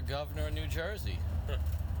 43rd governor of New Jersey.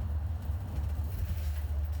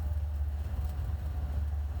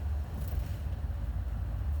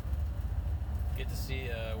 Get to see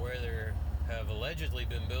where they have allegedly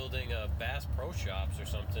been building Bass Pro Shops or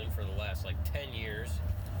something for the last like 10 years.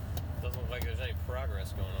 Doesn't look like there's any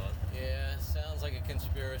progress going on. Yeah, sounds like a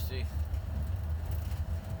conspiracy.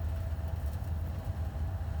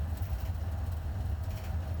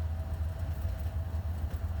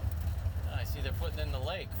 I see they're putting in the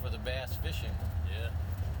lake for the bass fishing. Yeah.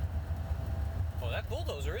 Oh, that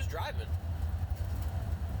bulldozer is driving.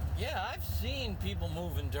 Yeah, I've seen people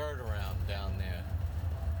moving dirt around down there.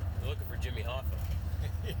 They're looking for Jimmy Hoffa.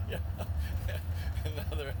 Yeah.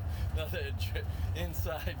 another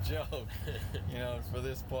inside joke, you know, for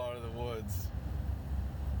this part of the woods.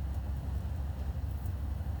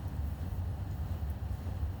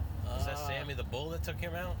 Is that Sammy the Bull that took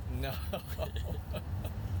him out? No.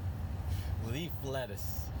 Leaf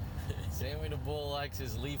lettuce. Sammy the Bull likes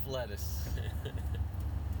his leaf lettuce.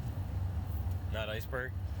 Not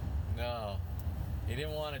iceberg? No. He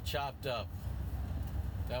didn't want it chopped up.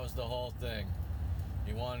 That was the whole thing.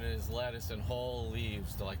 He wanted his lettuce in whole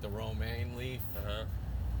leaves, like the romaine leaf. Uh-huh.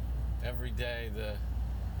 Every day,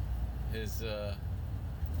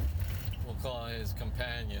 we'll call it his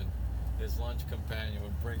companion, his lunch companion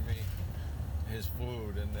would bring me his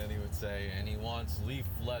food, and then he would say, and he wants leaf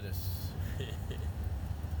lettuce.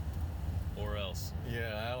 Or else.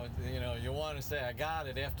 Yeah, I would, you know, you want to say, I got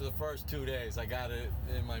it after the first 2 days. I got it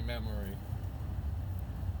in my memory.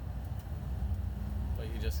 But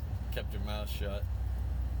you just kept your mouth shut.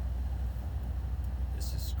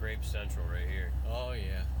 This is Scrape Central right here. Oh,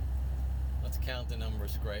 yeah. Let's count the number of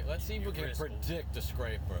scrape. Let's see if we can risk- predict a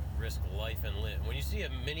scraper. Risk life and limb. When you see a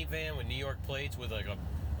minivan with New York plates with like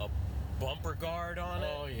a bumper guard on it,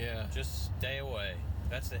 Oh, yeah. just stay away.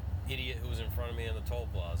 That's the idiot who was in front of me in the toll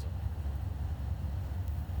plaza.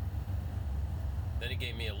 Then he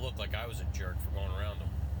gave me a look like I was a jerk for going around him.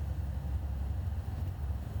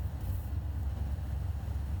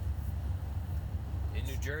 In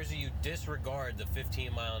New Jersey, you disregard the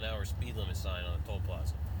 15-mile-an-hour speed limit sign on a toll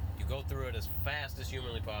plaza. You go through it as fast as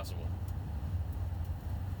humanly possible.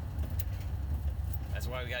 That's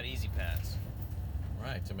why we got Easy Pass.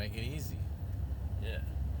 Right, to make it easy. Yeah.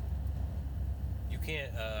 You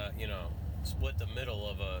can't, split the middle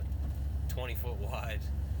of a 20-foot wide,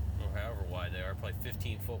 or however wide they are, probably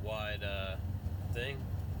 15-foot wide thing.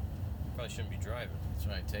 Probably shouldn't be driving. That's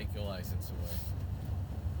right, take your license away.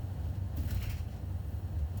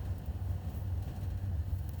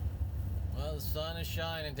 Well, the sun is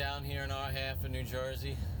shining down here in our half of New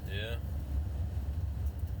Jersey. Yeah.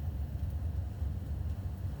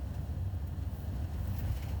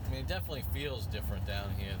 I mean, it definitely feels different down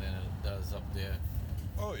here than it does up there.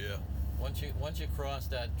 Oh, yeah. Once you cross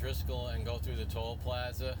that Driscoll and go through the toll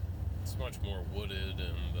plaza, It's much more wooded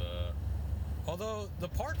and, although the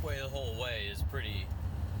parkway the whole way is pretty,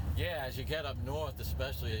 yeah, as you get up north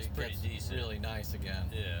especially, It's it pretty gets decent. really nice again.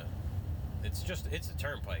 yeah. It's a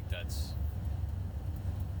turnpike that's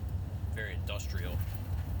very industrial.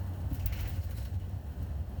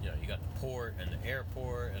 You know, you got the port and the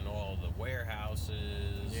airport and all the warehouses,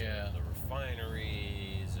 Yeah. and the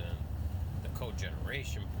refineries and the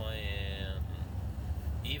cogeneration plant.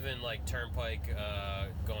 Even like turnpike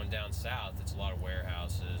going down south, it's a lot of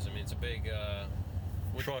warehouses. I mean, it's a big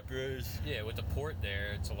Truckers. yeah, with the port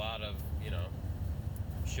there, it's a lot of,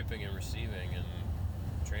 shipping and receiving and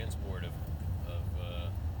transport of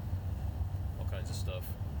all kinds of stuff.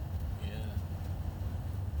 Yeah.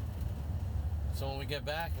 So when we get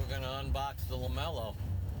back, we're gonna unbox the Lamello.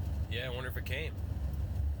 Yeah, I wonder if it came.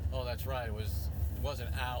 Oh, that's right. It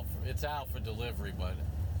wasn't out. It's out for delivery, but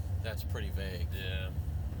that's pretty vague. Yeah.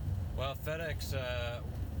 Well, FedEx,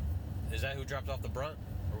 is that who dropped off the brunt,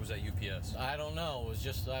 or was that UPS? I don't know. It was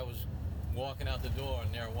just I was walking out the door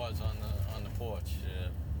and there it was on the porch. Yeah.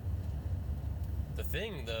 The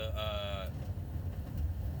thing, the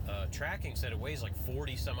tracking said it weighs like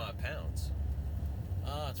 40 some odd pounds.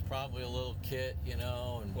 Oh, it's probably a little kit,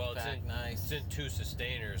 and Well, packed nice. it's in two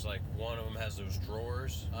sustainers. Like one of them has those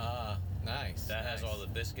drawers Ah, nice. that has nice. all the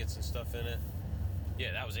biscuits and stuff in it.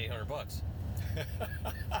 Yeah, that was $800.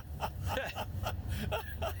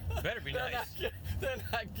 Better be nice. They're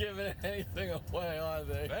not giving anything away, are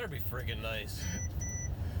they? Better be friggin' nice.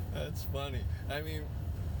 That's funny. I mean,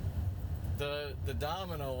 the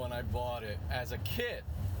Domino, when I bought it as a kit,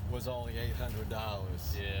 was only $800.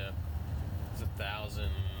 Yeah. It's $1,000,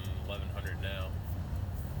 $1,100 now.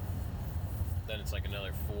 Then it's like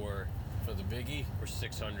another $400 For the Biggie? or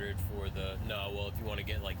 $600 for the. No, well, if you want to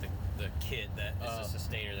get like the kit that is a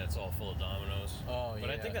sustainer that's all full of dominoes. Oh, But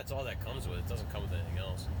I think that's all that comes with. It doesn't come with anything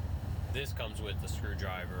else. This comes with the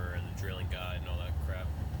screwdriver and the drilling guide and all that crap.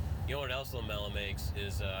 You know what else Lamella makes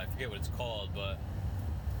is, I forget what it's called, but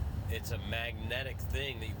it's a magnetic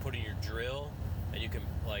thing that you put in your drill, and you can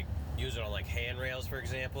like use it on like handrails, for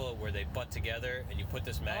example, where they butt together, and you put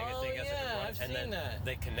this magnet thing against it, I've and seen then that.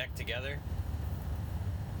 they connect together.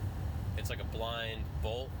 It's like a blind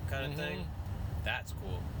bolt kind of thing. That's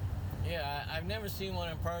cool. Yeah, I've never seen one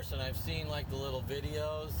in person. I've seen like the little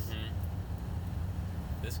videos.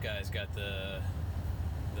 This guy's got the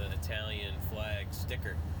Italian flag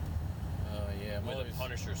sticker Oh yeah, I'm with always, a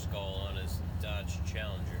Punisher skull on his Dodge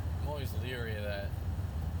Challenger. I'm always leery of that.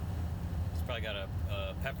 He's probably got a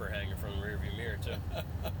pepper hanger from the rearview mirror too.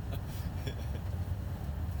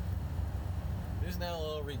 Isn't that a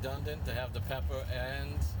little redundant to have the pepper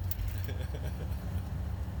and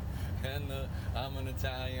the I'm an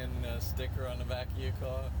Italian sticker on the back of your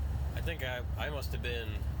car? I think I must have been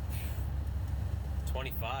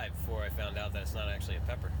 25 before I found out that it's not actually a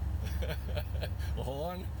pepper.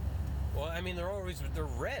 Horn? Well, I mean, they're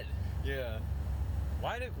red. Yeah.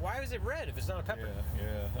 Why is it red if it's not a pepper?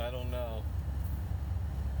 Yeah. I don't know.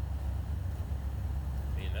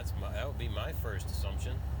 I mean, that would be my first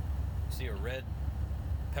assumption. You see a red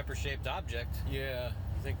pepper-shaped object, Yeah.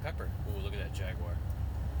 you think pepper. Ooh, look at that Jaguar.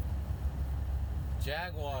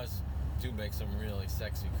 Jaguars do make some really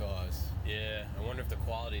sexy cars. Yeah, I wonder if the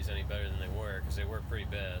quality's any better than they were, because they were pretty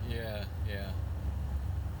bad. Yeah.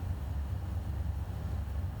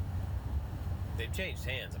 They've changed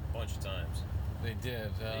hands a bunch of times. They did.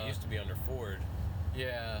 They used to be under Ford.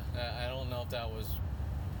 Yeah, I don't know if that was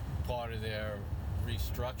part of their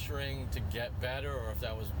restructuring to get better, or if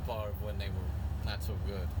that was part of when they were not so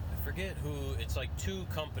good. I forget who. It's like two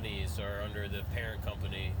companies are under the parent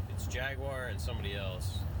company. It's Jaguar and somebody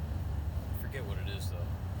else. I forget what it is though.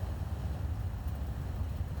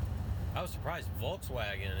 I was surprised.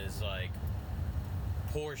 Volkswagen is like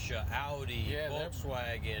Porsche, Audi, Yeah, they're-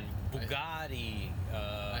 Volkswagen, Bugatti.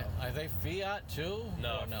 Are they Fiat too?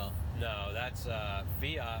 No, Or no. No, that's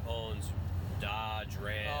Fiat owns Dodge,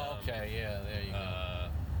 Ram. Oh, okay, yeah, there you go.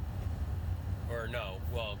 Or no,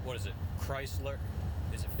 well, what is it? Chrysler?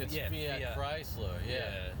 Is it? It's yeah, Fiat Chrysler,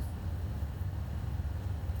 yeah.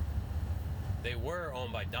 They were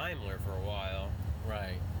owned by Daimler for a while.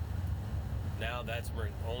 Right. Now that's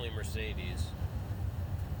only Mercedes.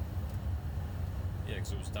 Yeah,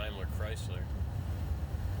 because it was Daimler Chrysler.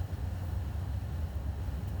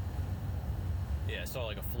 Yeah, I saw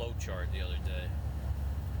like a flow chart the other day.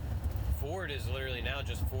 Ford is literally now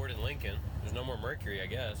just Ford and Lincoln. There's no more Mercury, I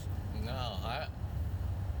guess. No, I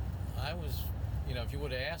was, if you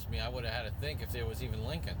would have asked me, I would have had to think if there was even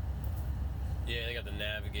Lincoln. Yeah, they got the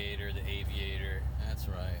Navigator, the Aviator, That's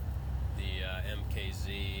right. the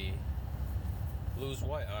MKZ. Blue's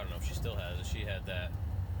white. I don't know if she still has it. She had that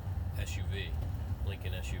SUV,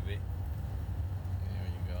 Lincoln SUV. There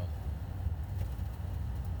you go.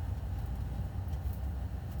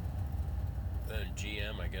 Then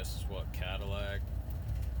GM, I guess, is what? Cadillac,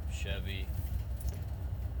 Chevy,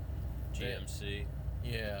 GMC.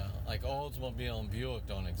 Yeah, like Oldsmobile and Buick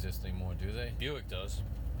don't exist anymore, do they? Buick does.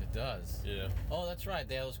 It does. Yeah. Oh, that's right.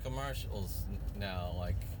 They have those commercials now.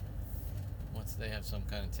 Like, they have some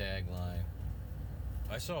kind of tagline.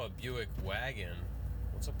 I saw a Buick wagon.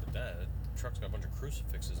 What's up with that? The truck's got a bunch of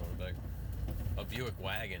crucifixes on the back. A Buick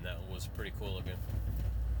wagon that was pretty cool looking.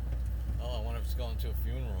 Oh, I wonder if it's going to a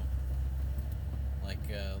funeral. Like,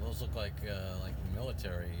 those look like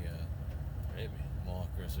military Maybe.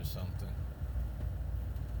 markers or something.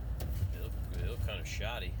 They look kind of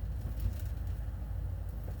shoddy.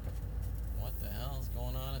 What the hell is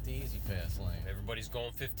going on at the Easy Pass lane? Everybody's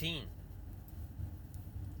going 15. You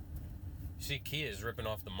see Kia is ripping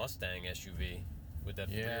off the Mustang SUV with that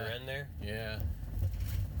rear end there. Yeah.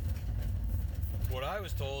 What I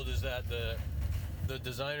was told is that the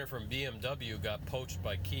designer from BMW got poached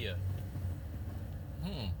by Kia.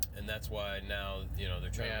 And that's why now, they're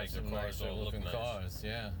trying to make their cars all look nice. Cars,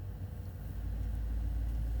 yeah.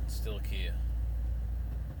 Still Kia.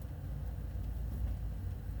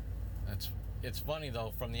 It's funny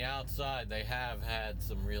though, from the outside they have had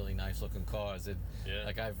some really nice looking cars. Yeah.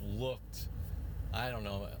 Like I've looked I don't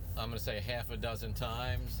know, I'm going to say half a dozen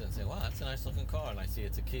times and say, wow, that's a nice looking car. And I see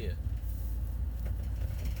it's a Kia.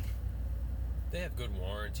 They have good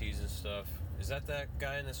warranties and stuff. Is that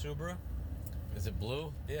guy in the Subaru? Is it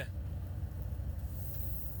blue? Yeah.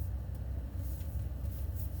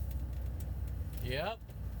 Yep.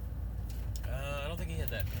 I don't think he had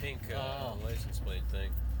that pink license plate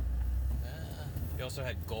thing. He also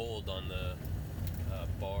had gold on the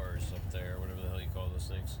bars up there, whatever the hell you call those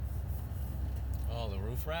things. Oh, the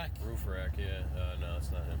roof rack? Roof rack, yeah. No,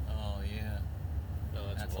 it's not him. Oh, yeah.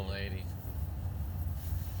 No, that's a lady.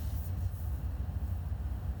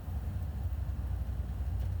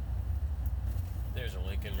 There's a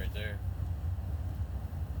Lincoln right there.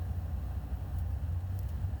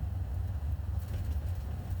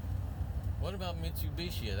 What about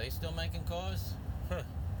Mitsubishi? Are they still making cars? Huh.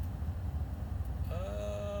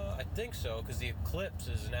 I think so, because the Eclipse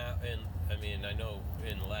is now I know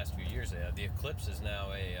in the last few years they have. The Eclipse is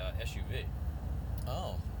now a SUV.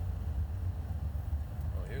 Oh.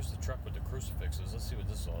 Oh, here's the truck with the crucifixes. Let's see what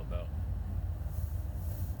this is all about.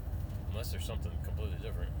 Unless there's something completely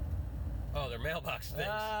different. Oh, they're mailbox things.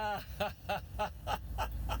 Well,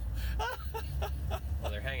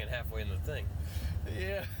 they're hanging halfway in the thing.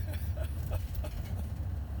 Yeah.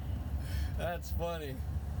 That's funny.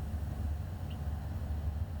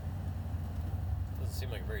 Doesn't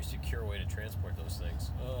seem like a very secure way to transport those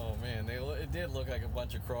things. Oh man, it did look like a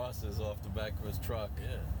bunch of crosses off the back of his truck.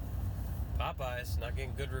 Yeah. Popeyes not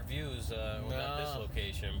getting good reviews about this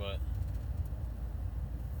location, but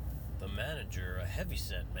the manager, a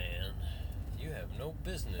heavyset man, you have no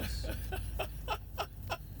business.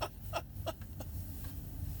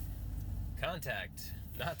 Contact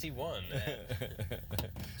Nati1 at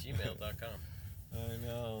gmail.com. I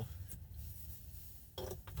know.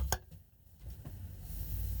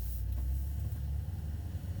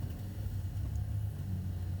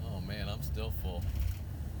 Oh man, I'm still full.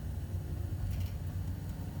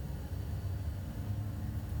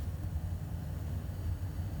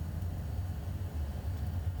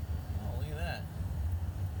 Oh, look at that.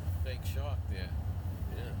 Fake shark there.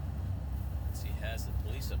 Yeah. Let's see, has the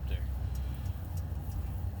police up there.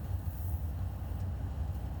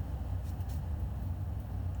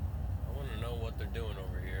 I want to know what they're doing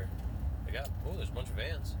over here. There's a bunch of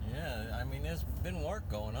vans. Yeah, I mean, there's been work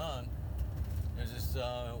going on. There's this,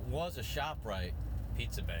 was a ShopRite.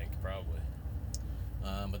 Pizza Bank, probably.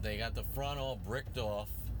 But they got the front all bricked off.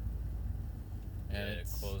 And it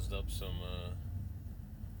closed up some of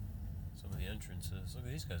the entrances. Look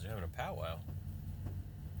at these guys, they're having a powwow.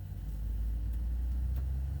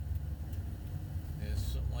 There's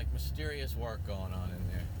some, like, mysterious work going on in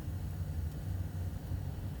there.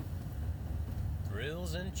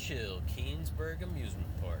 Grills and Chill, Keensburg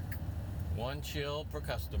Amusement Park. One chill per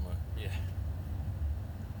customer. Yeah.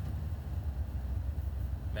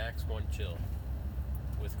 Max one chill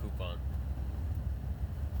with coupon.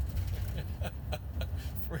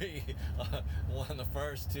 Free on the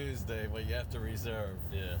first Tuesday, but you have to reserve.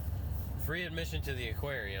 Yeah. Free admission to the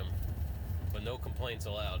aquarium, but no complaints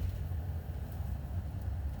allowed.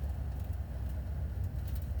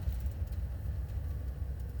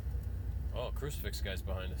 Oh, crucifix guy's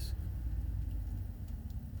behind us.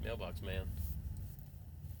 Mailbox man.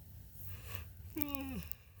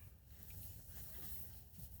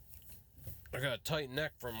 I got a tight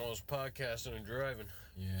neck from all this podcasting and driving.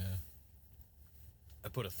 Yeah. I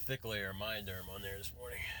put a thick layer of Myoderm on there this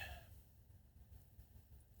morning.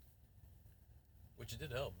 Which it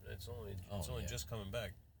did help. It's only just coming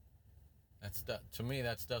back. That stuff, to me,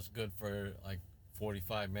 that stuff's good for like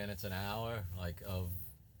 45 minutes, an hour, like of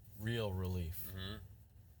real relief. Mm-hmm.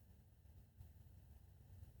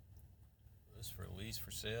 This for lease,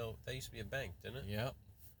 for sale. That used to be a bank, didn't it? Yep.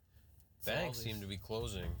 Banks seem to be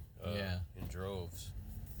closing in droves.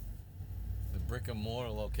 The brick and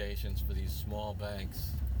mortar locations for these small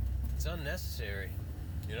banks. It's unnecessary.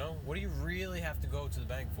 You know? What do you really have to go to the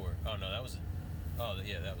bank for? Oh, no, that was that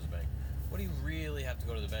was a bank. What do you really have to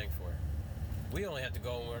go to the bank for? We only have to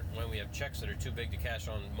go when we have checks that are too big to cash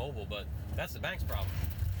on mobile, but that's the bank's problem.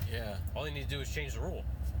 Yeah. All you need to do is change the rule.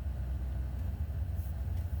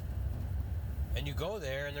 And you go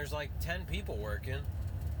there, and there's like 10 people working.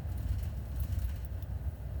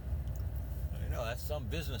 I know, that's some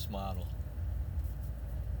business model.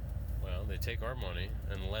 Well, they take our money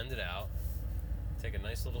and lend it out, take a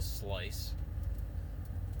nice little slice,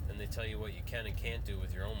 and they tell you what you can and can't do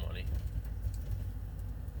with your own money.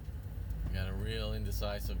 We got a real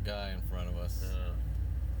indecisive guy in front of us.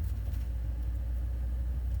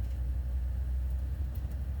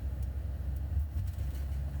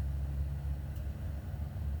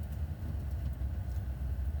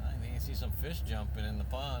 some fish jumping in the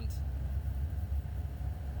pond.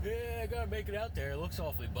 Yeah, I gotta make it out there. It looks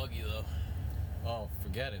awfully buggy though. Oh,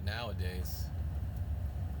 forget it nowadays.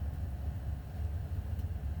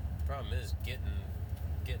 Problem is getting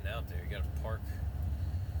out there. You gotta park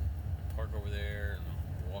over there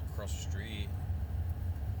and walk across the street.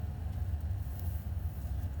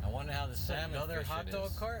 I wonder how the salmon Another fish hot it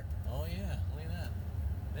dog is. cart? Oh yeah, look at that.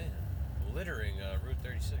 Man, littering Route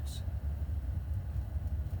 36.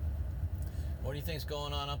 What do you think's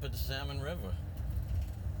going on up at the Salmon River?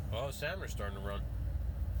 Oh, salmon are starting to run.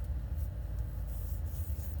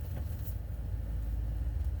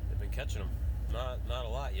 They've been catching them. Not a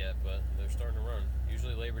lot yet, but they're starting to run.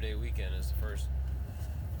 Usually Labor Day weekend is the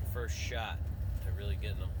first shot at really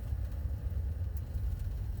getting them.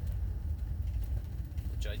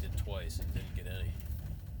 Which I did twice and didn't get any.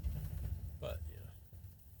 But,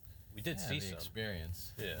 we did see the some.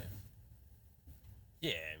 experience. Yeah.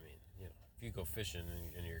 Yeah, I mean, if you go fishing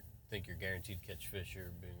and you think you're guaranteed to catch fish, you're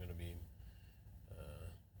going to be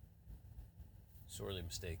sorely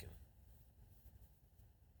mistaken.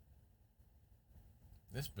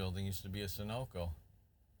 This building used to be a Sunoco.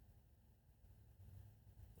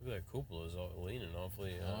 Look at that cupola is all leaning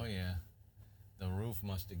awfully. Oh yeah, the roof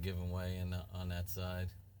must have given way on that side.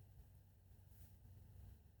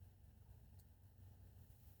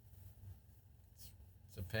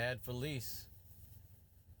 It's a pad for lease.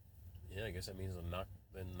 Yeah, I guess that means they'll knock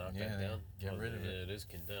Yeah, that down. get rid of it. Yeah, it is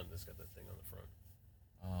condemned. It's got that thing on the front.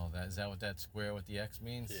 Oh, is that what that square with the X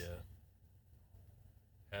means? Yeah.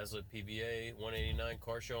 Hazlitt PBA 189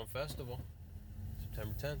 Car Show and Festival,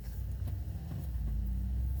 September 10th.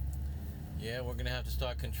 Yeah, we're gonna have to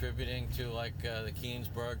start contributing to like the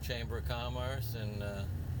Keensburg Chamber of Commerce and.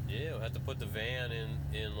 Yeah, we'll have to put the van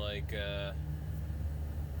in like the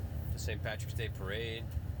St. Patrick's Day parade.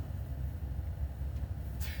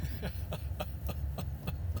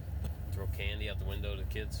 Throw candy out the window to the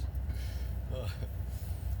kids.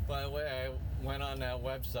 By the way, I went on that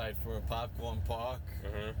website for a popcorn park.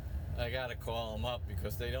 Uh-huh. I gotta call them up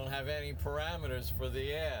because they don't have any parameters for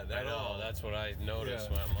the ad at all. That's what I noticed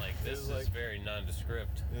Yeah. when I'm like, this It's is like- very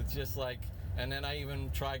nondescript. It's just like, and then I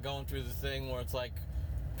even tried going through the thing where it's like,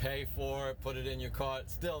 pay for it, put it in your cart,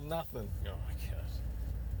 still nothing. Oh my god.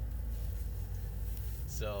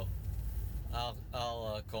 So,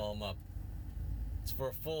 I'll call them up. It's for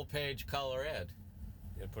a full page color ad.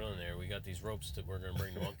 Yeah, put on there. We got these ropes that we're gonna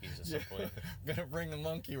bring the monkeys at some point. I'm gonna bring the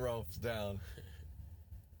monkey ropes down.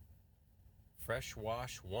 Fresh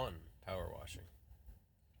Wash 1 power washing.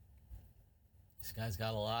 This guy's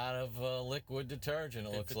got a lot of liquid detergent.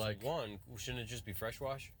 It If looks it's like. a 1, shouldn't it just be Fresh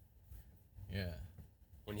Wash? Yeah.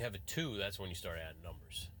 When you have a 2, that's when you start adding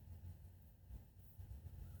numbers.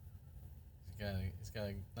 He's got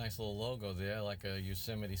a nice little logo there, like a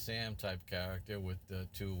Yosemite Sam type character with the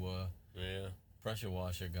two Yeah. pressure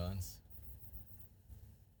washer guns.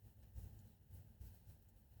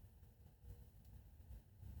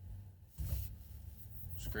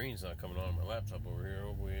 Screen's not coming on my laptop over here.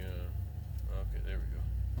 Hope we, okay, there we go.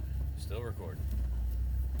 Still recording.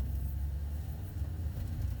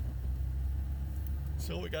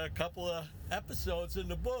 So we got a couple of episodes in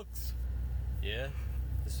the books. Yeah.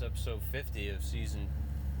 This is episode 50 of season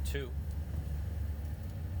 2.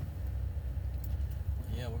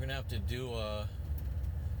 Yeah, we're gonna have to do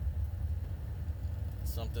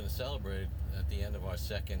something to celebrate at the end of our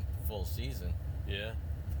second full season. Yeah.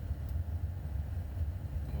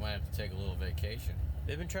 We might have to take a little vacation.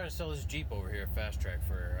 They've been trying to sell this Jeep over here at Fast Track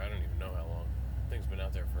for I don't even know how long. Thing's been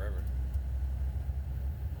out there forever.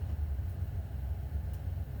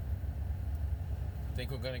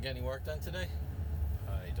 Think we're gonna get any work done today?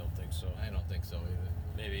 I don't think so. I don't think so either.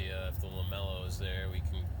 Maybe if the Lamello is there, we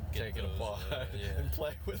can get Take it those, apart yeah. and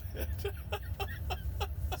play with it.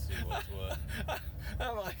 See what's what.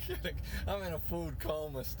 I'm in a food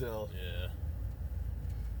coma still. Yeah.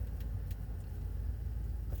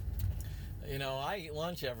 You know, I eat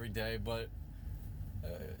lunch every day, but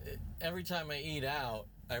every time I eat out,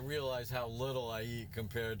 I realize how little I eat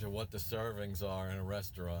compared to what the servings are in a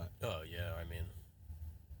restaurant. Oh yeah. I mean,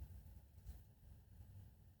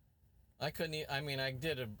 I couldn't eat, I mean, I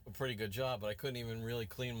did a pretty good job, but I couldn't even really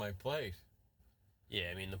clean my plate. yeah.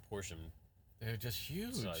 I mean, the portion They're just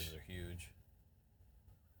huge. sizes are huge.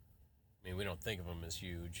 I mean, we don't think of them as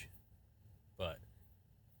huge, but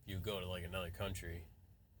you go to like another country,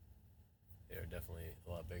 they're definitely a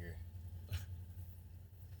lot bigger.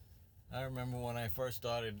 I remember when I first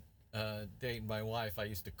started dating my wife, I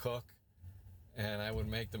used to cook, and I would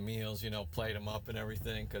make the meals, you know, plate them up and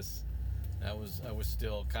everything, because I was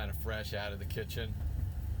still kind of fresh out of the kitchen.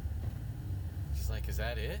 She's like, "Is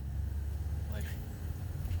that it?" Like,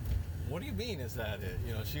 what do you mean? Is that it?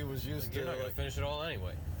 You know, she was used You're to. not gonna finish it all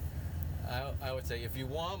anyway. I would say, if you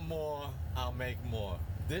want more, I'll make more.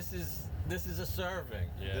 This is a serving.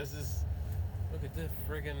 Yeah. This is. Look at the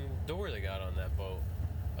friggin' door they got on that boat.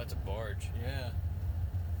 That's a barge. Yeah.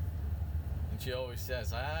 And she always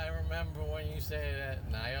says, I remember when you say that,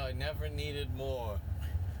 and I never needed more.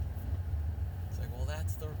 It's like, well,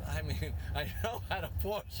 I mean, I know how to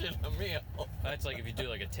portion a meal. That's like if you do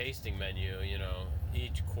like a tasting menu, you know,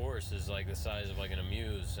 each course is like the size of like an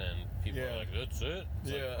Amuse, and people are like, that's it?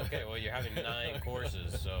 It's like, Yeah. okay, well, you're having 9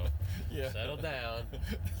 courses, so settle down.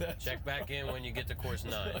 Check back in when you get to course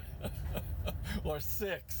 9. Or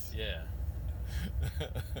 6. Yeah.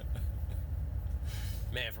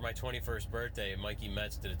 Man, for my 21st birthday, Mikey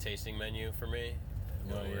Metz did a tasting menu for me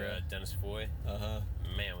when we were at Dennis Foy. Uh-huh.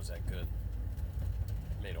 Man, was that good.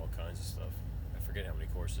 Made all kinds of stuff. I forget how many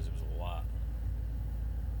courses. It was a lot.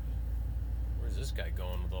 Where's this guy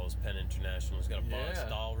going with all his Penn International? He's got a Bond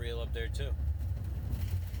Stahl reel up there, too.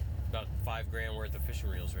 About $5,000 worth of fishing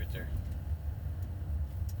reels right there.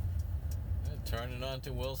 Turning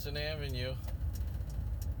onto Wilson Avenue.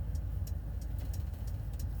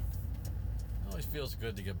 Always feels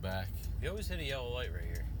good to get back. You always hit a yellow light right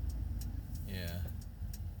here. Yeah.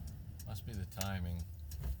 Must be the timing.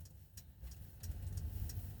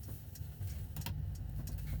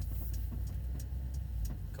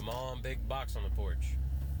 Come on, big box on the porch.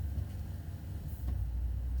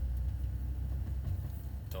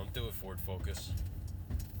 Don't do it, Ford Focus.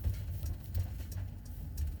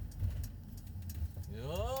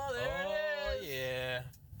 Oh, there it is! Yeah.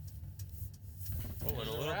 Oh, and There's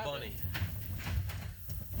a a little rabbit. bunny.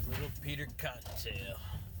 Little Peter Cottontail.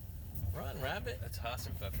 Run, rabbit. That's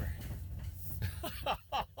Hassenpfeffer.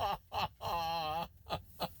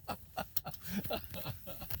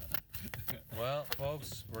 Well,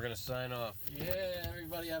 folks, we're going to sign off. Yeah,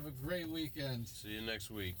 everybody have a great weekend. See you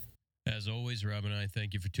next week. As always, Rob and I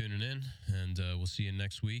thank you for tuning in, and we'll see you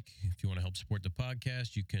next week. If you want to help support the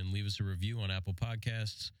podcast, you can leave us a review on Apple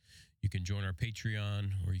Podcasts. You can join our Patreon,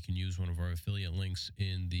 or you can use one of our affiliate links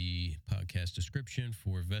in the podcast description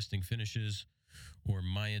for Vesting Finishes or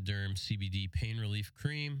Myoderm CBD Pain Relief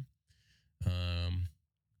Cream.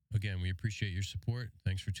 Again, we appreciate your support.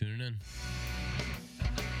 Thanks for tuning in.